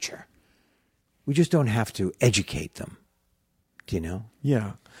future. We just don't have to educate them, do you know?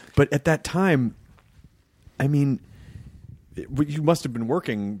 Yeah. But at that time, I mean, you must have been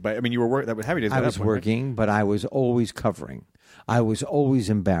working. You were working. That was Happy Days. I was working, but I was always covering. I was always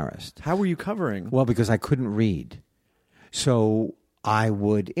embarrassed. How were you covering? Well, because I couldn't read. So I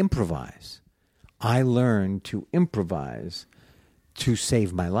would improvise. I learned to improvise to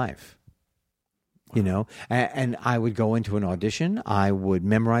save my life. You know, and I would go into an audition. I would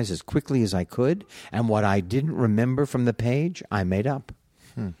memorize as quickly as I could, and what I didn't remember from the page, I made up.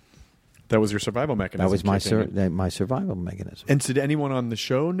 That was your survival mechanism. That was my survival mechanism. And did anyone on the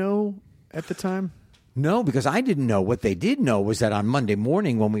show know at the time? No, because I didn't know. What they did know was that on Monday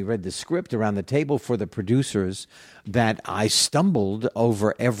morning when we read the script around the table for the producers, that I stumbled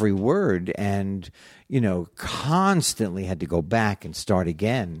over every word and, you know, constantly had to go back and start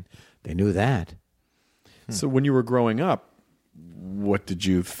again. They knew that. So when you were growing up, what did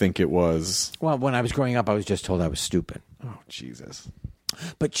you think it was? Well, when I was growing up, I was just told I was stupid. Oh, Jesus.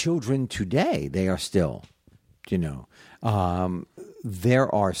 But children today, they are still, you know,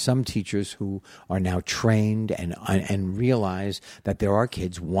 there are some teachers who are now trained and realize that there are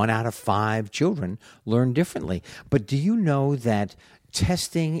kids, 1 out of 5 children learn differently. But do you know that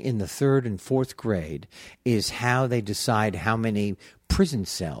testing in the 3rd and 4th grade is how they decide how many prison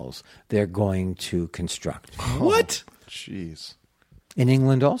cells they're going to construct? What? Jeez. In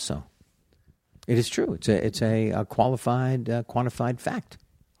England also. It is true. It's a quantified fact.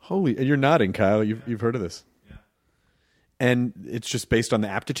 Holy, and you're nodding, Kyle. You've heard of this. Yeah. And it's just based on the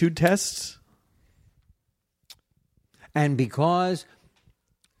aptitude tests? And because,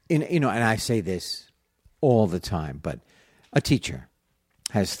 and I say this all the time, but a teacher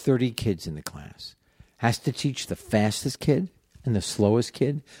has 30 kids in the class, has to teach the fastest kid and the slowest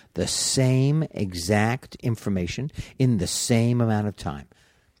kid the same exact information in the same amount of time.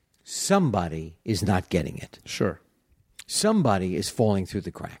 Somebody is not getting it. Sure. Somebody is falling through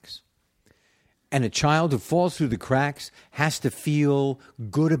the cracks. And a child who falls through the cracks has to feel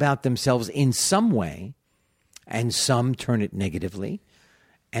good about themselves in some way, and some turn it negatively,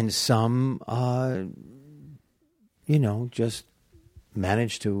 and some, just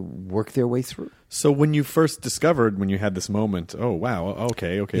manage to work their way through. So when you first discovered, when you had this moment, oh, wow,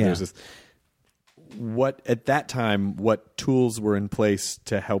 okay, Yeah. there's this. At that time, what tools were in place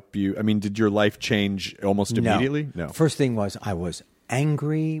to help you? I mean, did your life change almost immediately? No. First thing was I was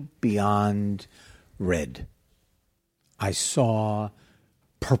angry beyond red. I saw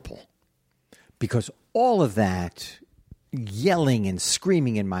purple because all of that yelling and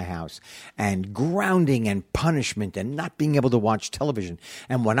screaming in my house and grounding and punishment and not being able to watch television.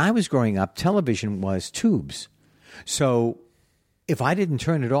 And when I was growing up, television was tubes. So if I didn't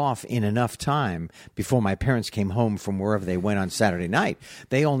turn it off in enough time before my parents came home from wherever they went on Saturday night,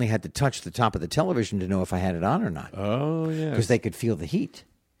 they only had to touch the top of the television to know if I had it on or not. Oh, yeah. Because they could feel the heat.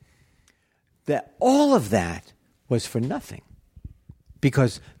 All of that was for nothing.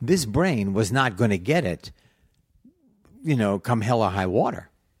 Because this brain was not going to get it, come hell or high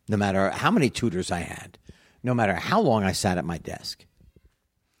water, no matter how many tutors I had, no matter how long I sat at my desk.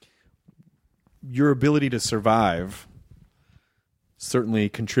 Your ability to survive certainly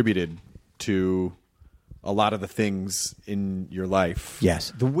contributed to a lot of the things in your life.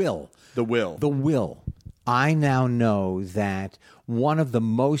 Yes, the will. The will. The will. I now know that one of the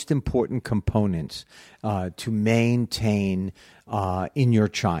most important components to maintain in your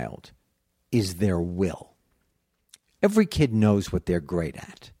child is their will. Every kid knows what they're great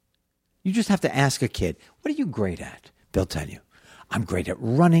at. You just have to ask a kid, what are you great at? They'll tell you, I'm great at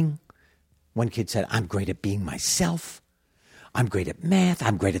running. One kid said, I'm great at being myself. I'm great at math.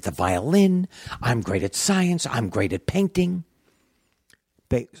 I'm great at the violin. I'm great at science. I'm great at painting.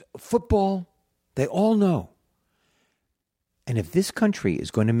 Football, they all know. And if this country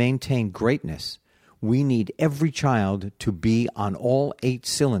is going to maintain greatness, we need every child to be on all 8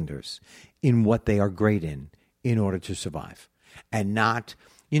 cylinders in what they are great in order to survive. And not,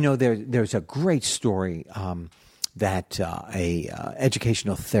 there's a great story that a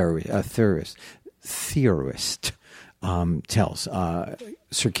educational theorist tells,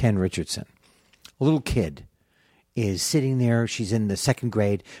 Sir Ken Richardson. A little kid is sitting there. She's in the 2nd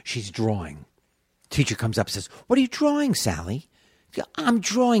grade. She's drawing. Teacher comes up and says, what are you drawing, Sally? I'm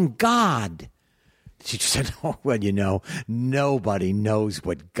drawing God. The teacher said, oh, well, nobody knows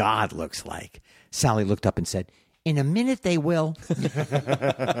what God looks like. Sally looked up and said, in a minute they will.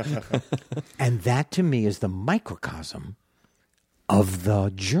 And that to me is the microcosm of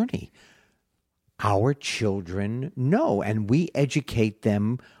the journey. Our children know, and we educate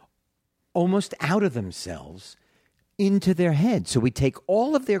them almost out of themselves into their head. So we take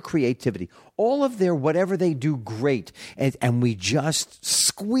all of their creativity, all of their whatever they do great, and we just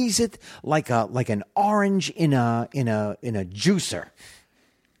squeeze it like an orange in a juicer,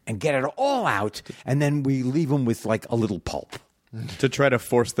 and get it all out, and then we leave them with like a little pulp. To try to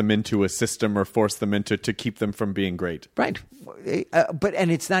force them into a system or force them to keep them from being great. Right. And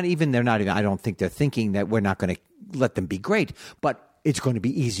it's not even, I don't think they're thinking that we're not going to let them be great. But it's going to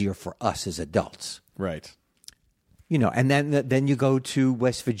be easier for us as adults. Right. You know, and then you go to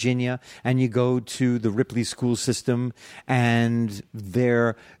West Virginia and you go to the Ripley school system, and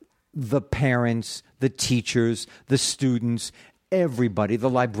the parents, the teachers, the students, everybody, the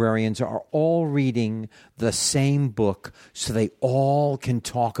librarians are all reading the same book, so they all can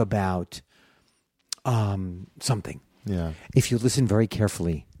talk about something. Yeah. If you listen very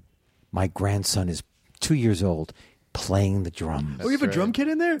carefully, my grandson is 2 years old, playing the drums. Oh, you have a drum kit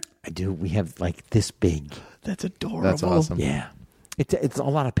in there? I do. We have like this big. That's adorable. That's awesome. Yeah. It's a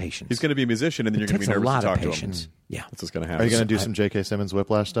lot of patience. He's going to be a musician, and then It you're going to be takes a nervous lot to of talk to patience. him. Yeah. That's what's going to Are happen. you going to do some J.K. Simmons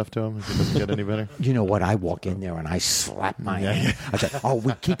Whiplash stuff to him if it doesn't get any better? You know what? I walk in there and I slap my hand. I say, "Are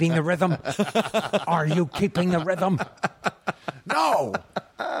we keeping the rhythm? Are you keeping the rhythm?" No.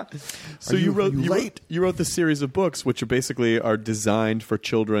 So you wrote this series of books, which are basically designed for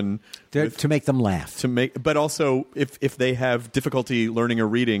children To make them laugh. but also if they have difficulty learning or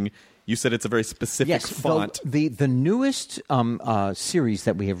reading. You said it's a very specific font. The newest series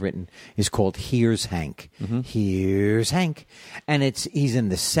that we have written is called Here's Hank. Here's Hank. And he's in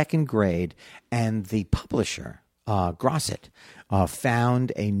the second grade, and the publisher, Grosset,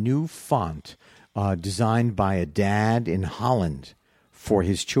 found a new font designed by a dad in Holland for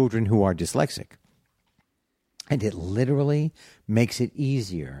his children who are dyslexic. And it literally makes it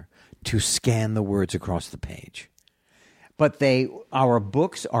easier to scan the words across the page. But our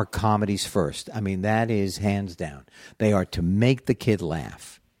books are comedies first. I mean, that is hands down. They are to make the kid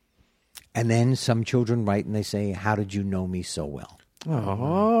laugh. And then some children write and they say, "How did you know me so well?"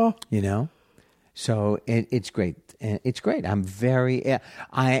 Aww. You know? So it's great. It's great. I'm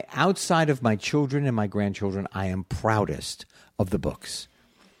outside of my children and my grandchildren, I am proudest of the books.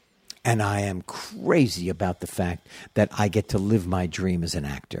 And I am crazy about the fact that I get to live my dream as an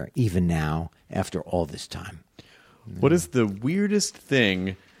actor, even now, after all this time. What is the weirdest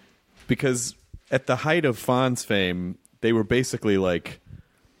thing? Because at the height of Fonz fame, they were basically like,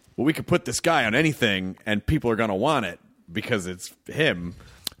 well, we could put this guy on anything and people are going to want it because it's him.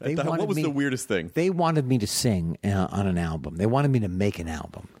 What was the weirdest thing? They wanted me to sing on an album. They wanted me to make an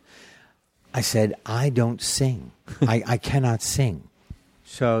album. I said, I don't sing. I cannot sing.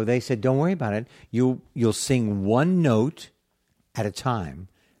 So they said, don't worry about it. You'll sing one note at a time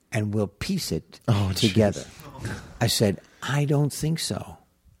and we'll piece it together. I said, I don't think so.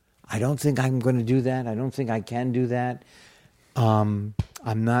 I don't think I'm going to do that. I don't think I can do that. I'm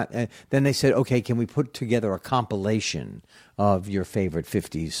not. Then they said, okay, can we put together a compilation of your favorite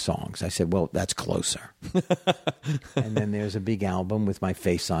 50s songs? I said, well, that's closer. And then there's a big album with my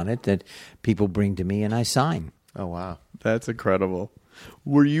face on it that people bring to me and I sign. Oh, wow. That's incredible.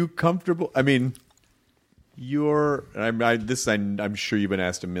 Were you comfortable? I mean, I'm sure you've been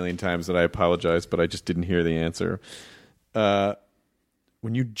asked a million times, and I apologize, but I just didn't hear the answer.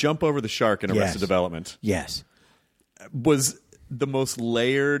 When you jump over the shark in Arrested Development, yes, was the most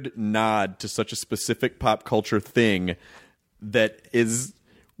layered nod to such a specific pop culture thing that is.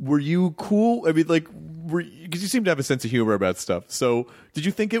 Were you cool? I mean, like, because you seem to have a sense of humor about stuff. So, did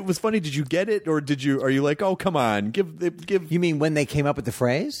you think it was funny? Did you get it, or are you like, oh, come on, give? You mean when they came up with the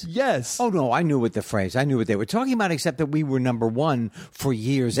phrase? Yes. Oh no, I knew what the phrase. I knew what they were talking about. Except that we were number one for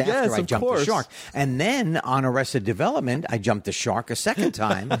years after I jumped the shark, and then on Arrested Development, I jumped the shark a second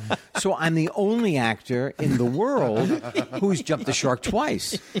time. So I'm the only actor in the world who's jumped the shark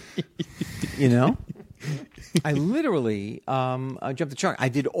twice. You know. I literally jumped the shark. I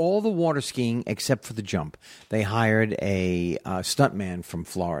did all the water skiing except for the jump. They hired a stuntman from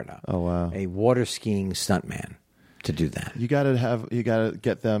Florida. Oh wow! A water skiing stuntman to do that. You got to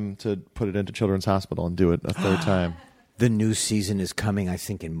get them to put it into Children's Hospital and do it a third time. The new season is coming, I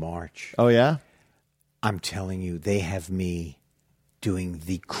think, in March. Oh yeah? I'm telling you, they have me doing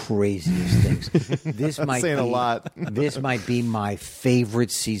the craziest things. This might saying be, a lot. This might be my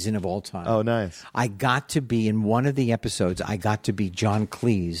favorite season of all time. Oh, nice. I got to be in one of the episodes. I got to be John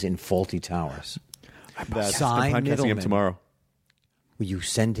Cleese in Fawlty Towers. I'm podcasting him tomorrow. Will you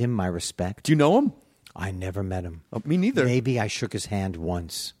send him my respect? Do you know him? I never met him. Oh, me neither. Maybe I shook his hand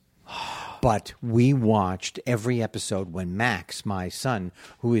once. But we watched every episode when Max, my son,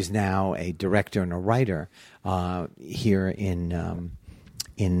 who is now a director and a writer here in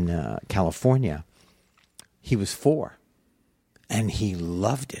California, he was 4, and he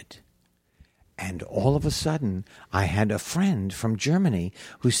loved it. And all of a sudden, I had a friend from Germany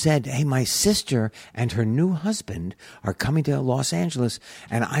who said, hey, my sister and her new husband are coming to Los Angeles.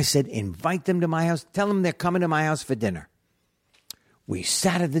 And I said, invite them to my house. Tell them they're coming to my house for dinner. We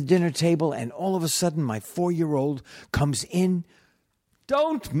sat at the dinner table, and all of a sudden, my 4-year-old comes in,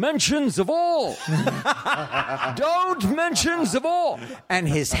 Don't mention the wall. Don't mention the wall. And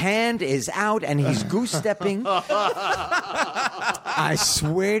his hand is out and he's goose-stepping. I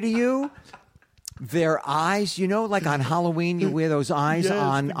swear to you, their eyes, you know, like on Halloween, you wear those eyes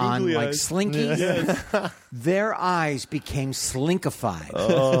on like eyes. slinkies. Yes. Their eyes became slinkified.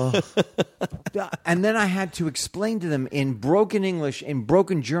 And then I had to explain to them in broken English, in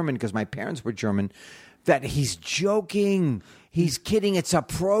broken German, because my parents were German, that he's joking. He's kidding. It's a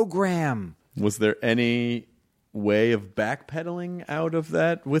program. Was there any way of backpedaling out of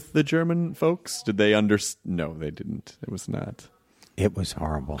that with the German folks? Did they No, they didn't. It was not. It was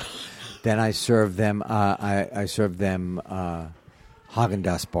horrible. Then I served them. I served them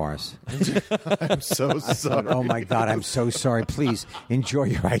Haagen-Dazs bars. I'm so sorry. Oh my God! I'm so sorry. Please enjoy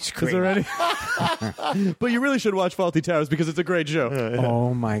your ice cream. Is there any? But you really should watch Faulty Towers because it's a great show.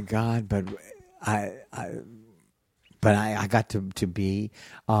 Oh my God! But I got to be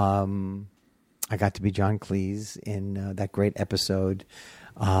John Cleese in that great episode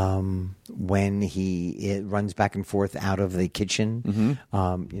when it runs back and forth out of the kitchen,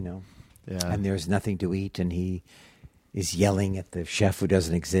 you know, and there's nothing to eat, and he is yelling at the chef who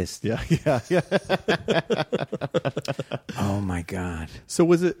doesn't exist. Yeah. Oh my God! So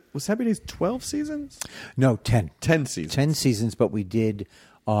was Happy Days 12 seasons? No, 10. 10 seasons. 10 seasons, but we did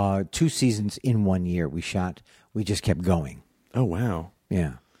 2 seasons in 1 year. We just kept going. Oh wow!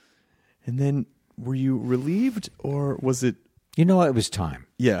 Yeah. And then were you relieved, or was it? You know, it was time.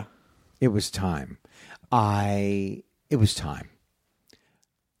 Yeah, it was time. It was time.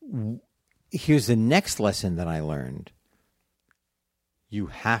 Here's the next lesson that I learned. You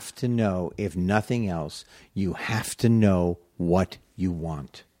have to know, if nothing else, you have to know what you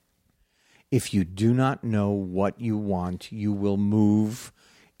want. If you do not know what you want, you will move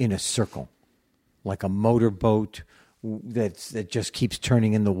in a circle, like a motorboat that just keeps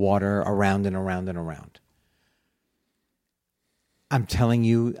turning in the water around and around and around. I'm telling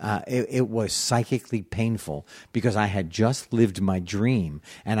you, it was psychically painful because I had just lived my dream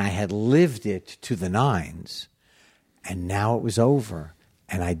and I had lived it to the nines, and now it was over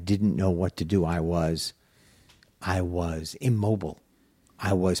and I didn't know what to do. I was immobile.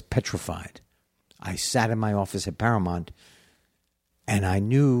 I was petrified. I sat in my office at Paramount and I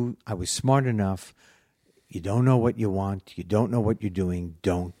knew I was smart enough. You don't know what you want. You don't know what you're doing.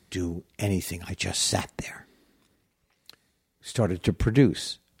 Don't do anything. I just sat there. Started to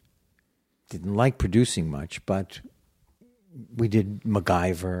produce. Didn't like producing much, but we did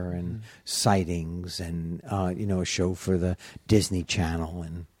MacGyver and Sightings and a show for the Disney Channel,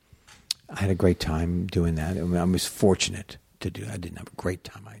 and I had a great time doing that. I mean, I was fortunate to do. I didn't have a great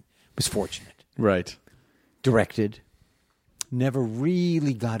time. I was fortunate. right. Directed. Never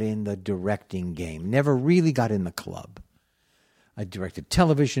really got in the directing game. Never really got in the club. I directed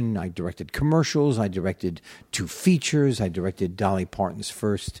television. I directed commercials. I directed 2 features. I directed Dolly Parton's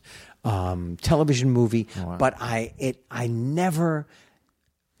first television movie. Oh, wow. But I never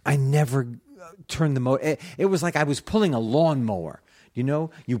turned the motor. It was like I was pulling a lawnmower. You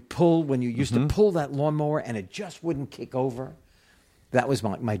know, you pull when you used to pull that lawnmower and it just wouldn't kick over. That was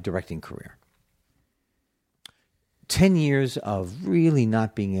my directing career. 10 years of really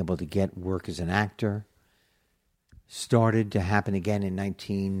not being able to get work as an actor. Started to happen again in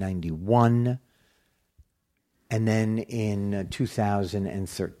 1991. And then in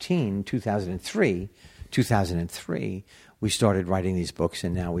 2003, we started writing these books,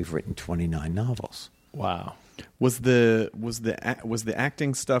 and now we've written 29 novels. Wow. Was the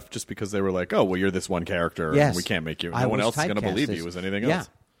acting stuff just because they were like, oh, well, you're this one character, Yes. and we can't make you. I No one was else is going to believe typecast you as anything yeah. else.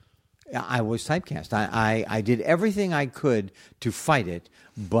 I was typecast. I did everything I could to fight it,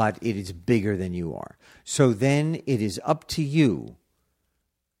 but it is bigger than you are. So then it is up to you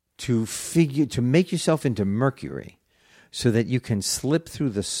to make yourself into Mercury so that you can slip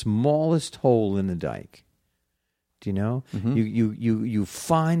through the smallest hole in the dike. Do you know? Mm-hmm. You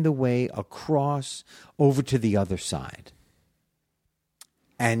find the way across over to the other side.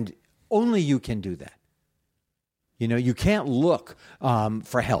 And only you can do that. You know, you can't look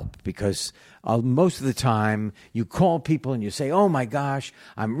for help because most of the time you call people and you say, "Oh my gosh,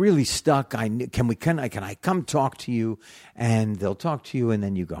 I'm really stuck. Can I come talk to you?" And they'll talk to you, and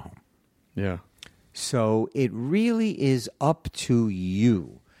then you go home. Yeah. So it really is up to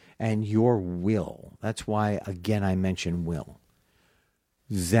you and your will. That's why, again, I mention will.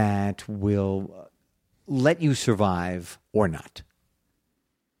 That will let you survive or not.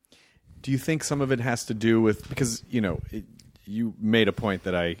 Do you think some of it has to do with, because, you made a point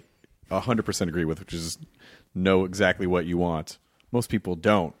that I 100% agree with, which is know exactly what you want. Most people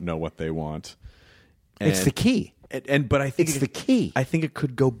don't know what they want. It's the key. But I think It's the key. I think it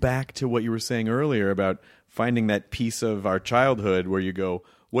could go back to what you were saying earlier about finding that piece of our childhood where you go,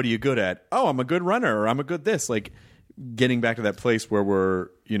 what are you good at? Oh, I'm a good runner, or I'm a good this. Like getting back to that place where we're,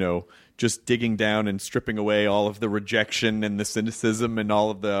 just digging down and stripping away all of the rejection and the cynicism and all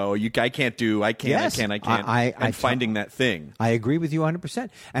of the, I can't, Yes. I can't, and finding that thing. I agree with you 100%.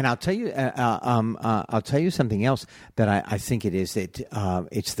 And I'll tell you something else that I think it is.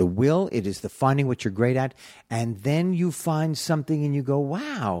 It's the will. It is the finding what you're great at. And then you find something and you go,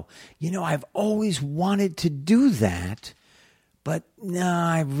 wow, I've always wanted to do that. But no,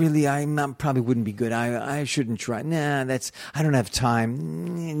 I probably wouldn't be good. I shouldn't try. Nah, I don't have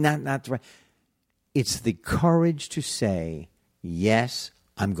time. Not right. It's the courage to say, yes,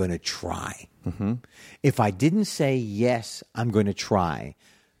 I'm going to try. Mm-hmm. If I didn't say, yes, I'm going to try,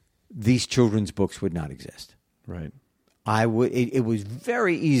 these children's books would not exist. Right. I would. It was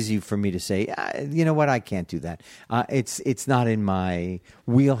very easy for me to say, you know what, I can't do that. It's not in my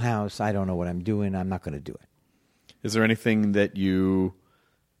wheelhouse. I don't know what I'm doing. I'm not going to do it. Is there anything that you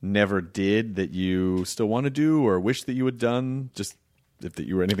never did that you still want to do or wish that you had done? Just if that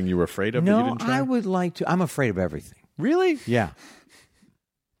you were anything you were afraid of that you didn't try? I would like to. I'm afraid of everything. Really? Yeah.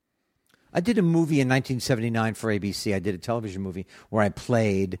 I did a movie in 1979 for ABC. I did a television movie where I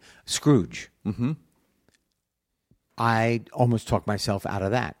played Scrooge. Mm-hmm. I almost talked myself out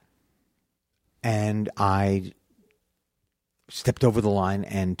of that. And I stepped over the line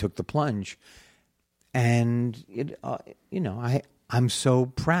and took the plunge. And, I'm so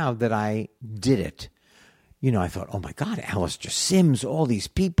proud that I did it. I thought, oh, my God, Alistair Sims, all these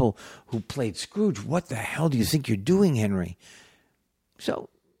people who played Scrooge. What the hell do you think you're doing, Henry? So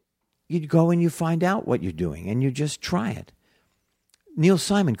you go and you find out what you're doing, and you just try it. Neil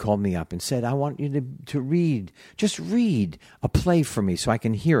Simon called me up and said, I want you to read, just read a play for me so I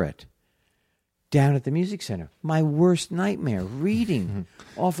can hear it. Down at the Music Center. My worst nightmare, reading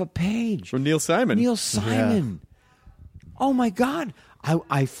off a page. From Neil Simon. Neil Simon. Yeah. Oh, my God.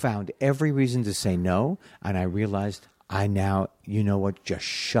 I found every reason to say no, and I realized you know what, just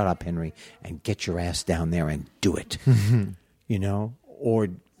shut up, Henry, and get your ass down there and do it. Or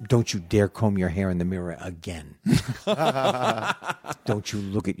don't you dare comb your hair in the mirror again. Don't you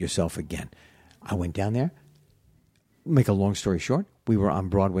look at yourself again. I went down there. Make a long story short, we were on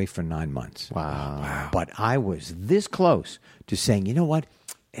Broadway for 9 months. Wow. But I was this close to saying, you know what,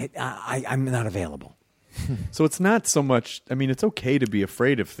 I'm not available. So it's not so much, it's okay to be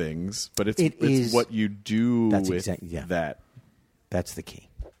afraid of things, but it's what you do with that. That's the key.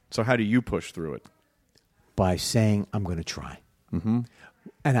 So how do you push through it? By saying, I'm going to try. Mm-hmm.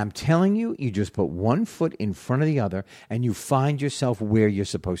 And I'm telling you, you just put one foot in front of the other, and you find yourself where you're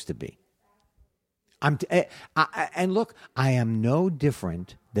supposed to be. And look, I am no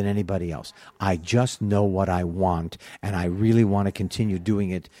different than anybody else. I just know what I want, and I really want to continue doing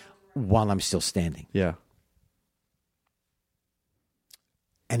it while I'm still standing. Yeah.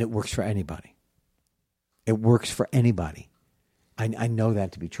 And it works for anybody. It works for anybody. I know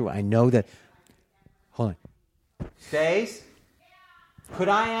that to be true. I know that. Hold on. Stace, could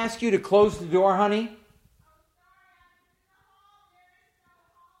I ask you to close the door, honey?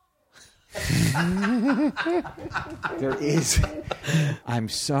 I'm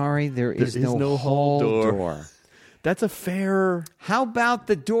sorry, there is no hall door. That's a fair. How about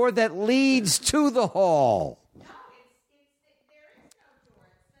the door that leads to the hall?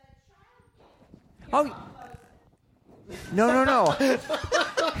 Oh, no.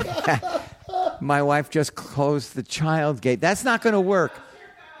 My wife just closed the child gate. That's not going to work.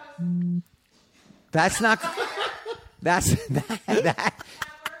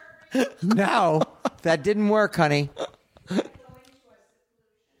 No, that didn't work, honey.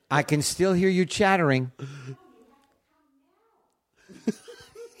 I can still hear you chattering.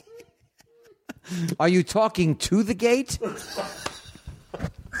 Are you talking to the gate?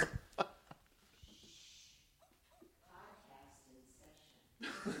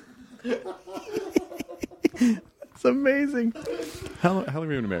 It's amazing. How long have you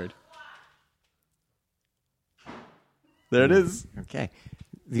been married? There it is. Okay.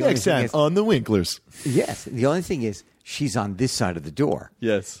 Next time on the Winklers. Yes. The only thing is, she's on this side of the door.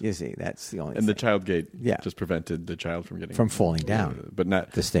 Yes. You see, that's the only And thing. the child gate Yeah. just prevented the child from getting... From falling down. But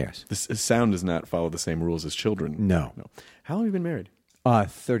not... The stairs. The sound does not follow the same rules as children. No. How long have you been married?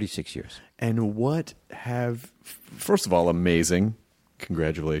 36 years. And what have... First of all, amazing.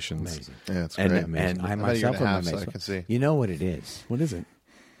 Congratulations. Amazing. Yeah, that's great. And I about a year myself and a half, am so I amazed. can see. You know what it is? What is it?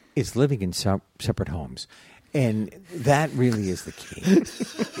 It's living in separate homes. And that really is the key.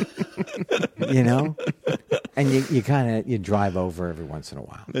 You know? And you drive over every once in a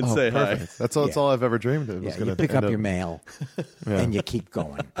while. And say hi. That's all I've ever dreamed of. Yeah, you pick up your mail and you keep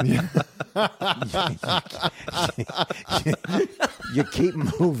going. You keep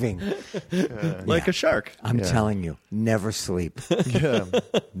moving. Like a shark. I'm telling you, never sleep.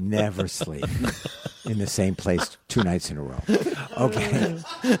 Never sleep in the same place 2 nights in a row. Okay.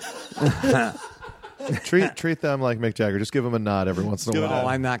 Treat them like Mick Jagger. Just give them a nod every once in a while. Oh,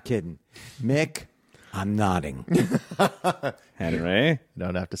 I'm not kidding. Mick, I'm nodding. Henry. You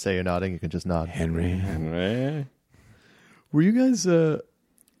don't have to say you're nodding. You can just nod. Henry. Were you guys,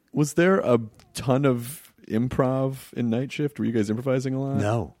 was there a ton of improv in Night Shift? Were you guys improvising a lot?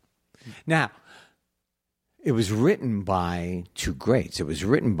 No. Now, it was written by two greats. It was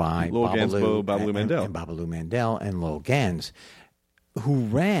written by Babalu Mandel. And Babalu Mandel and Lowell Gans, who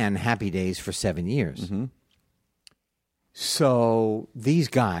ran Happy Days for 7 years. Mm-hmm. So these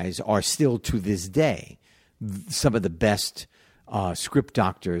guys are still, to this day, some of the best script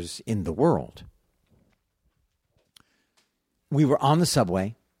doctors in the world. We were on the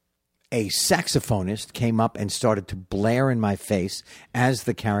subway. A saxophonist came up and started to blare in my face as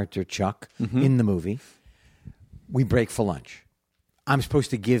the character Chuck in the movie. We break for lunch. I'm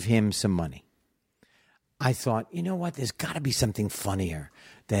supposed to give him some money. I thought, you know what? There's got to be something funnier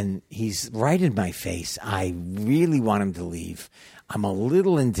than he's right in my face. I really want him to leave. I'm a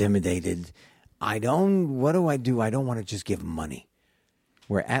little intimidated. What do I do? I don't want to just give him money.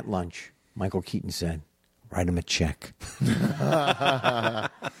 We're at lunch. Michael Keaton said, write him a check.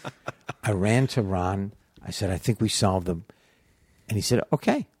 I ran to Ron. I said, I think we solved them. And he said,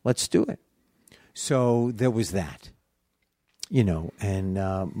 okay, let's do it. So there was that,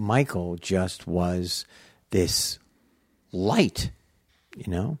 and Michael just was this light,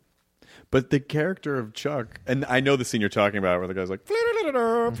 But the character of Chuck, and I know the scene you're talking about where the guy's like,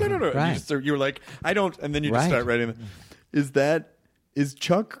 right. You were like, I don't, and then you just start writing. Is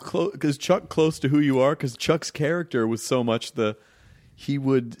Chuck close to who you are? Because Chuck's character was so much he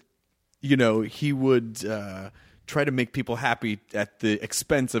would try to make people happy at the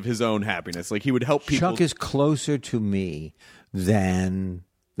expense of his own happiness. Like he would help people. Chuck is closer to me than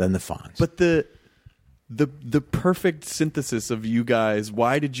the Fonz. But the perfect synthesis of you guys.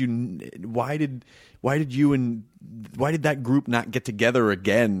 Why did that group not get together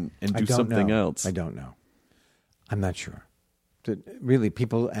again and do something else? I don't know. I'm not sure. Really,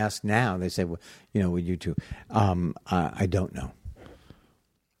 people ask now. They say, "Well, with you two." I don't know.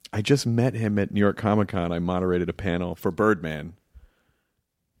 I just met him at New York Comic Con. I moderated a panel for Birdman,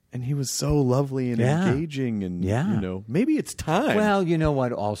 and he was so lovely and engaging. And maybe it's time. Well, you know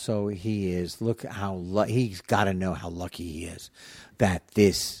what? Also, he is. Look how he's got to know how lucky he is that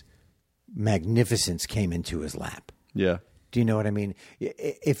this magnificence came into his lap. Yeah. Do you know what I mean?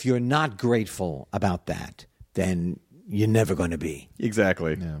 If you're not grateful about that, then you're never going to be.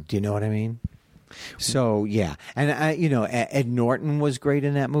 Exactly. Yeah. Do you know what I mean? So, yeah. And, Ed Norton was great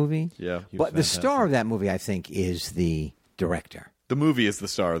in that movie. Yeah. But the star of that movie, I think, is the director. The movie is the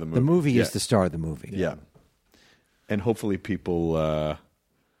star of the movie. The movie is the star of the movie. Yeah. And hopefully people,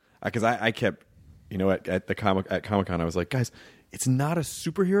 because I kept, at Comic-Con, I was like, guys, it's not a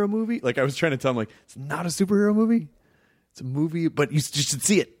superhero movie. Like I was trying to tell them, like, it's not a superhero movie. It's a movie, but you should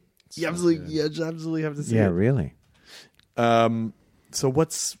see it. You absolutely have to see it. Yeah, really. So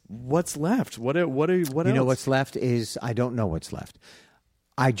what's left? What else? What's left is I don't know what's left.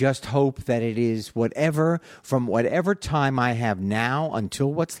 I just hope that it is from whatever time I have now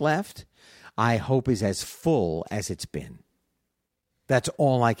until what's left, I hope is as full as it's been. That's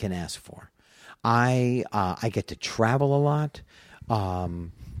all I can ask for. I get to travel a lot.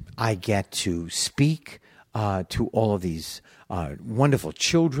 I get to speak to all of these wonderful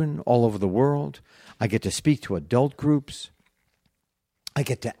children all over the world. I get to speak to adult groups. I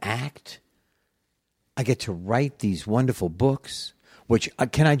get to act. I get to write these wonderful books, which,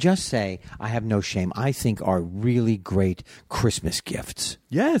 can I just say, I have no shame, I think are really great Christmas gifts.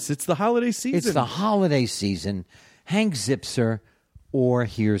 Yes, it's the holiday season. It's the holiday season. Hank Zipzer or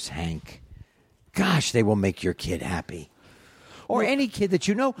Here's Hank. Gosh, they will make your kid happy. Or any kid that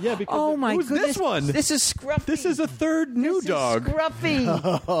you know. Yeah, because oh my who's goodness. This one? This is Scruffy. This is a third new dog.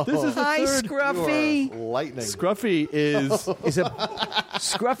 Scruffy. This is Hi, a third. Scruffy. Lightning. Scruffy is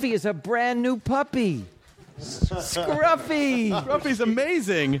Scruffy is a brand new puppy. Scruffy. Scruffy's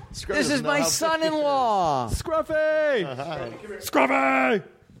amazing. This is my son-in-law. Scruffy. Scruffy.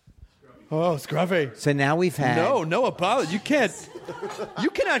 Oh, Scruffy. So now we've had no apology. You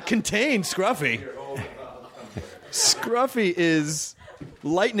cannot contain Scruffy. Scruffy is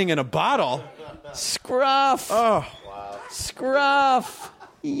lightning in a bottle. Scruff. Oh. Scruff.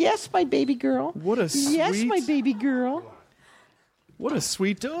 Yes, my baby girl. What a Yes, sweet- my baby girl. What a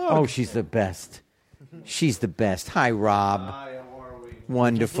sweet dog. Oh, she's the best. She's the best. Hi, Rob. Hi, how are we?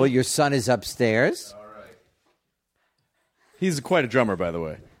 Wonderful. Your son is upstairs. All right. He's quite a drummer, by the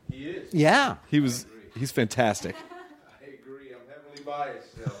way. He is. Yeah. He's fantastic. I agree. I'm heavily biased.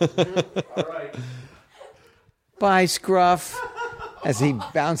 So. All right. Bye, Scruff. As he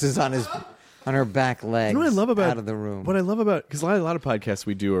bounces on her back legs. You know what I love about out of the room. What I love about because a lot of podcasts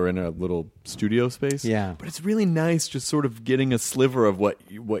we do are in a little studio space. Yeah. but it's really nice just sort of getting a sliver of what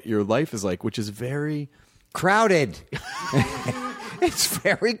your life is like, which is very crowded. It's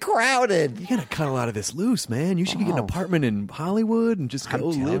very crowded. You gotta cut a lot of this loose, man. You should get an apartment in Hollywood and just go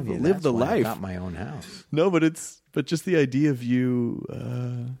live the life. I've got my own house. No, but just the idea of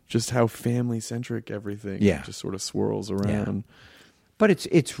you, just how family centric everything, just sort of swirls around. Yeah. But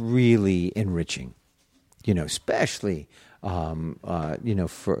it's really enriching, especially for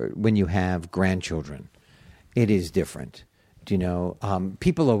when you have grandchildren, it is different.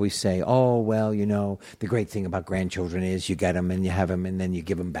 People always say, "Oh, well, the great thing about grandchildren is you get them and you have them and then you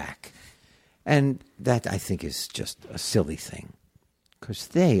give them back," and that I think is just a silly thing because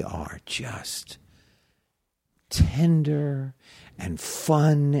they are just tender and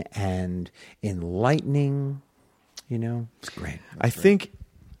fun and enlightening. It's great. I think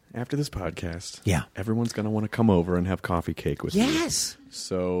after this podcast, everyone's going to want to come over and have coffee cake with you. Yes.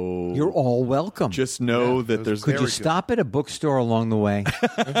 So you're all welcome. Just know that there's. Could you stop at a bookstore along the way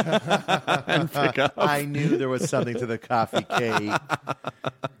and pick up? I knew there was something to the coffee cake.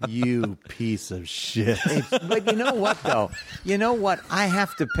 You piece of shit. But you know what, though? You know what? I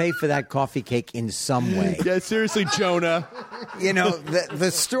have to pay for that coffee cake in some way. Yeah, seriously, Jonah. The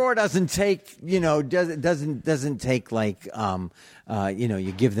store doesn't take. Doesn't take like.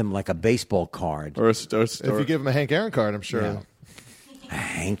 You give them like a baseball card or a store. If you give them a Hank Aaron card, I'm sure. Yeah. A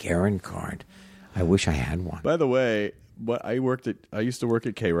Hank Aaron card. I wish I had one. By the way, I used to work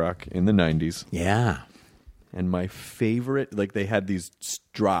at K-Rock in the 90s. Yeah. And my favorite, they had these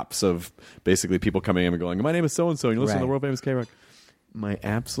drops of basically people coming in and going, "My name is so-and-so, and you listen to the world famous K-Rock." My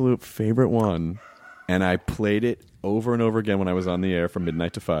absolute favorite one, and I played it over and over again when I was on the air from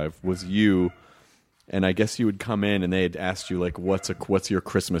midnight to 5, was you. And I guess you would come in and they had asked you, what's your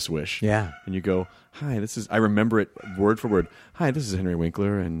Christmas wish? Yeah. And you go, "Hi, I remember it word for word. Hi, this is Henry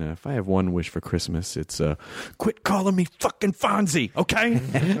Winkler, and if I have one wish for Christmas, it's quit calling me fucking Fonzie, okay?"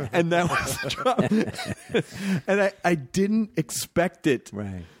 And that was the drop. And I didn't expect it.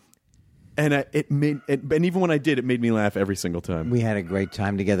 Right. And and even when I did, it made me laugh every single time. We had a great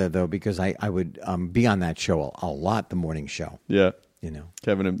time together, though, because I would be on that show a lot, the morning show. Yeah.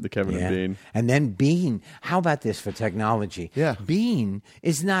 Kevin and Bean. And then Bean, how about this for technology? Yeah. Bean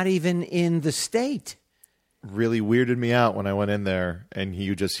is not even in the state. Really weirded me out when I went in there and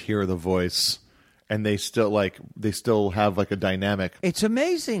you just hear the voice and they still have like a dynamic. It's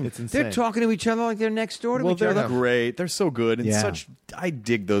amazing. It's insane. They're talking to each other like they're next door to each other. They're great. They're so good. And I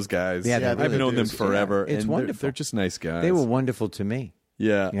dig those guys. Yeah, I've known them forever. It's and wonderful. They're just nice guys. They were wonderful to me.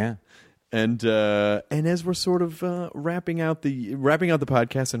 Yeah. Yeah. And as we're sort of wrapping out the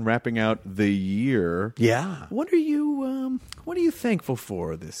podcast and wrapping out the year, what are you thankful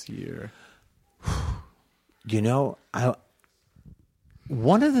for this year?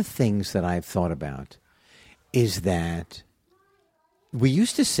 One of the things that I've thought about is that we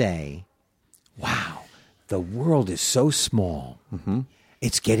used to say, "Wow, the world is so small;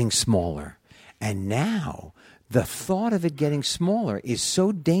 it's getting smaller," and now. The thought of it getting smaller is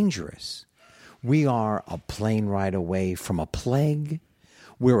so dangerous. We are a plane ride away from a plague.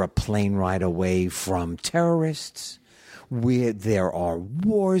 We're a plane ride away from terrorists. There are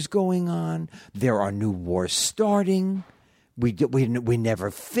wars going on. There are new wars starting. We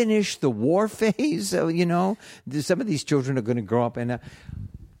never finish the war phase. So, some of these children are going to grow up. And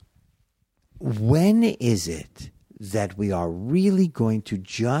when is it that we are really going to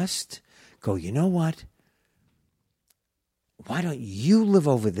just go, you know what? Why don't you live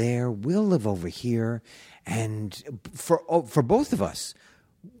over there? We'll live over here. And for both of us,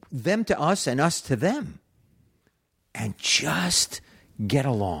 them to us and us to them. And just get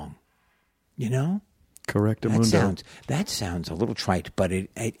along. Correctamundo. That sounds a little trite, but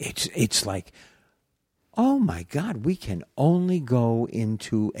it's like, oh my God, we can only go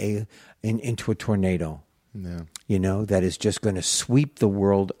into a tornado. Yeah. That is just going to sweep the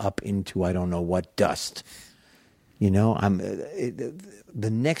world up into I don't know what dust. The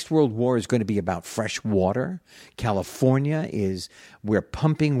next world war is going to be about fresh water. California we're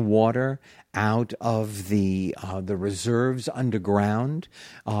pumping water out of the reserves underground.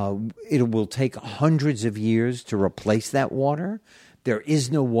 It will take hundreds of years to replace that water There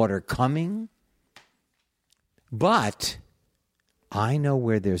is no water coming. But I know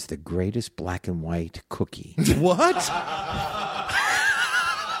where there's the greatest black and white cookie. What?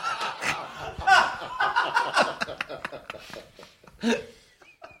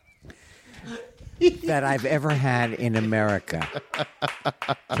 that I've ever had in America.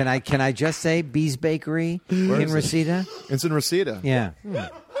 Can I just say Bee's Bakery in Reseda? It's in Reseda. Yeah.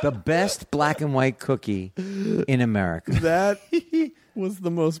 The best black and white cookie in America. That was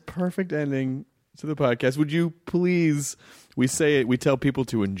the most perfect ending to the podcast. Would you please, we tell people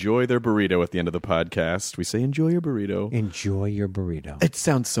to enjoy their burrito at the end of the podcast. We say enjoy your burrito. Enjoy your burrito. It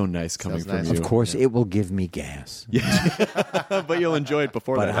sounds so nice coming from you. Of course, it will give me gas. Yeah. But you'll enjoy it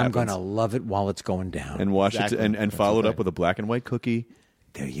before that happens. But I'm going to love it while it's going down. And watch it and follow it up with a black and white cookie.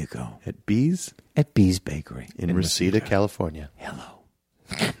 There you go. At Bee's? At Bee's Bakery. In Reseda, California. Hello.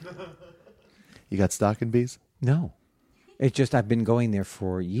 You got stock in Bee's? No. It's just I've been going there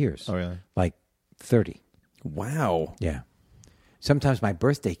for years. Oh, really? Like 30. Wow. Yeah. Sometimes my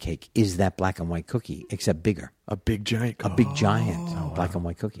birthday cake is that black and white cookie, except bigger. A big giant black and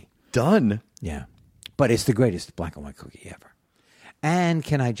white cookie. Done. Yeah. But it's the greatest black and white cookie ever. And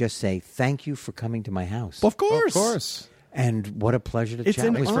can I just say thank you for coming to my house? Of course. Of course. And what a pleasure to it's chat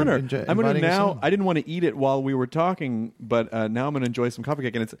an with honor. you. I'm going to now. I didn't want to eat it while we were talking, but now I'm going to enjoy some coffee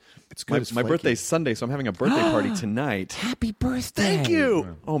cake. And it's good. It's my flaky. birthday's Sunday, so I'm having a birthday party tonight. Happy birthday! Thank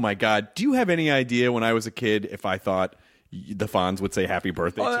you. Oh my God! Do you have any idea when I was a kid if I thought the Fonz would say happy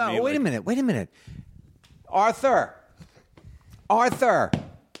birthday to me? Wait a minute. Arthur.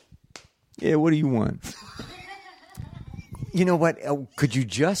 Yeah, what do you want? You know what? Could you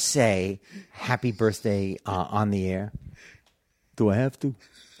just say happy birthday on the air? Do I have to?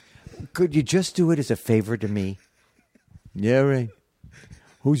 Could you just do it as a favor to me? Yeah, right.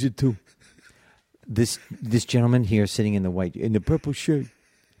 Who's it to? This gentleman here sitting in the purple shirt.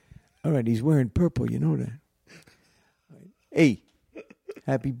 All right, he's wearing purple, you know that. Hey,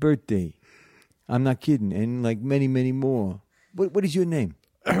 happy birthday. I'm not kidding, and like many, many more. What is your name?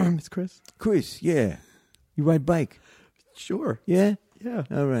 It's Chris. Chris, yeah. You ride bike? Sure. Yeah? Yeah.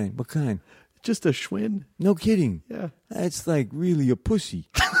 All right, what kind? Just a Schwinn. No kidding. Yeah. That's like really a pussy.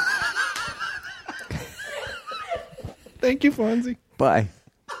 Thank you, Fonzie. Bye.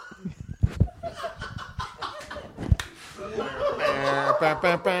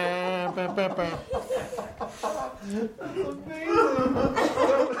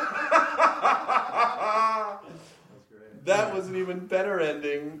 That was an even better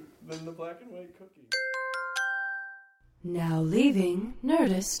ending than the black and white cookie. Now leaving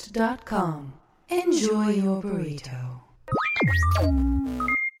Nerdist.com. Enjoy your burrito.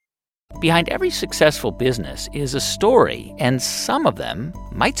 Behind every successful business is a story, and some of them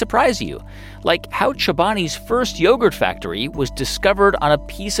might surprise you. Like how Chobani's first yogurt factory was discovered on a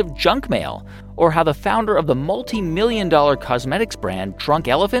piece of junk mail, or how the founder of the multi-million-dollar cosmetics brand Drunk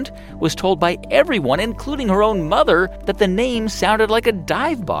Elephant was told by everyone, including her own mother, that the name sounded like a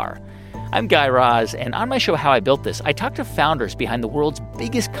dive bar. I'm Guy Raz, and on my show How I Built This, I talk to founders behind the world's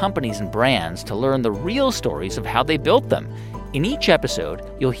biggest companies and brands to learn the real stories of how they built them. In each episode,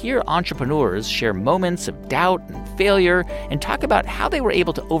 you'll hear entrepreneurs share moments of doubt and failure and talk about how they were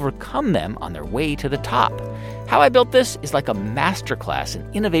able to overcome them on their way to the top. How I Built This is like a masterclass in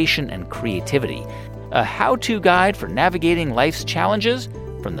innovation and creativity, a how-to guide for navigating life's challenges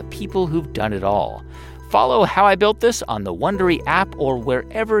from the people who've done it all. Follow How I Built This on the Wondery app or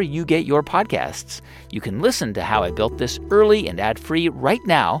wherever you get your podcasts. You can listen to How I Built This early and ad-free right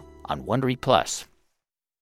now on Wondery Plus.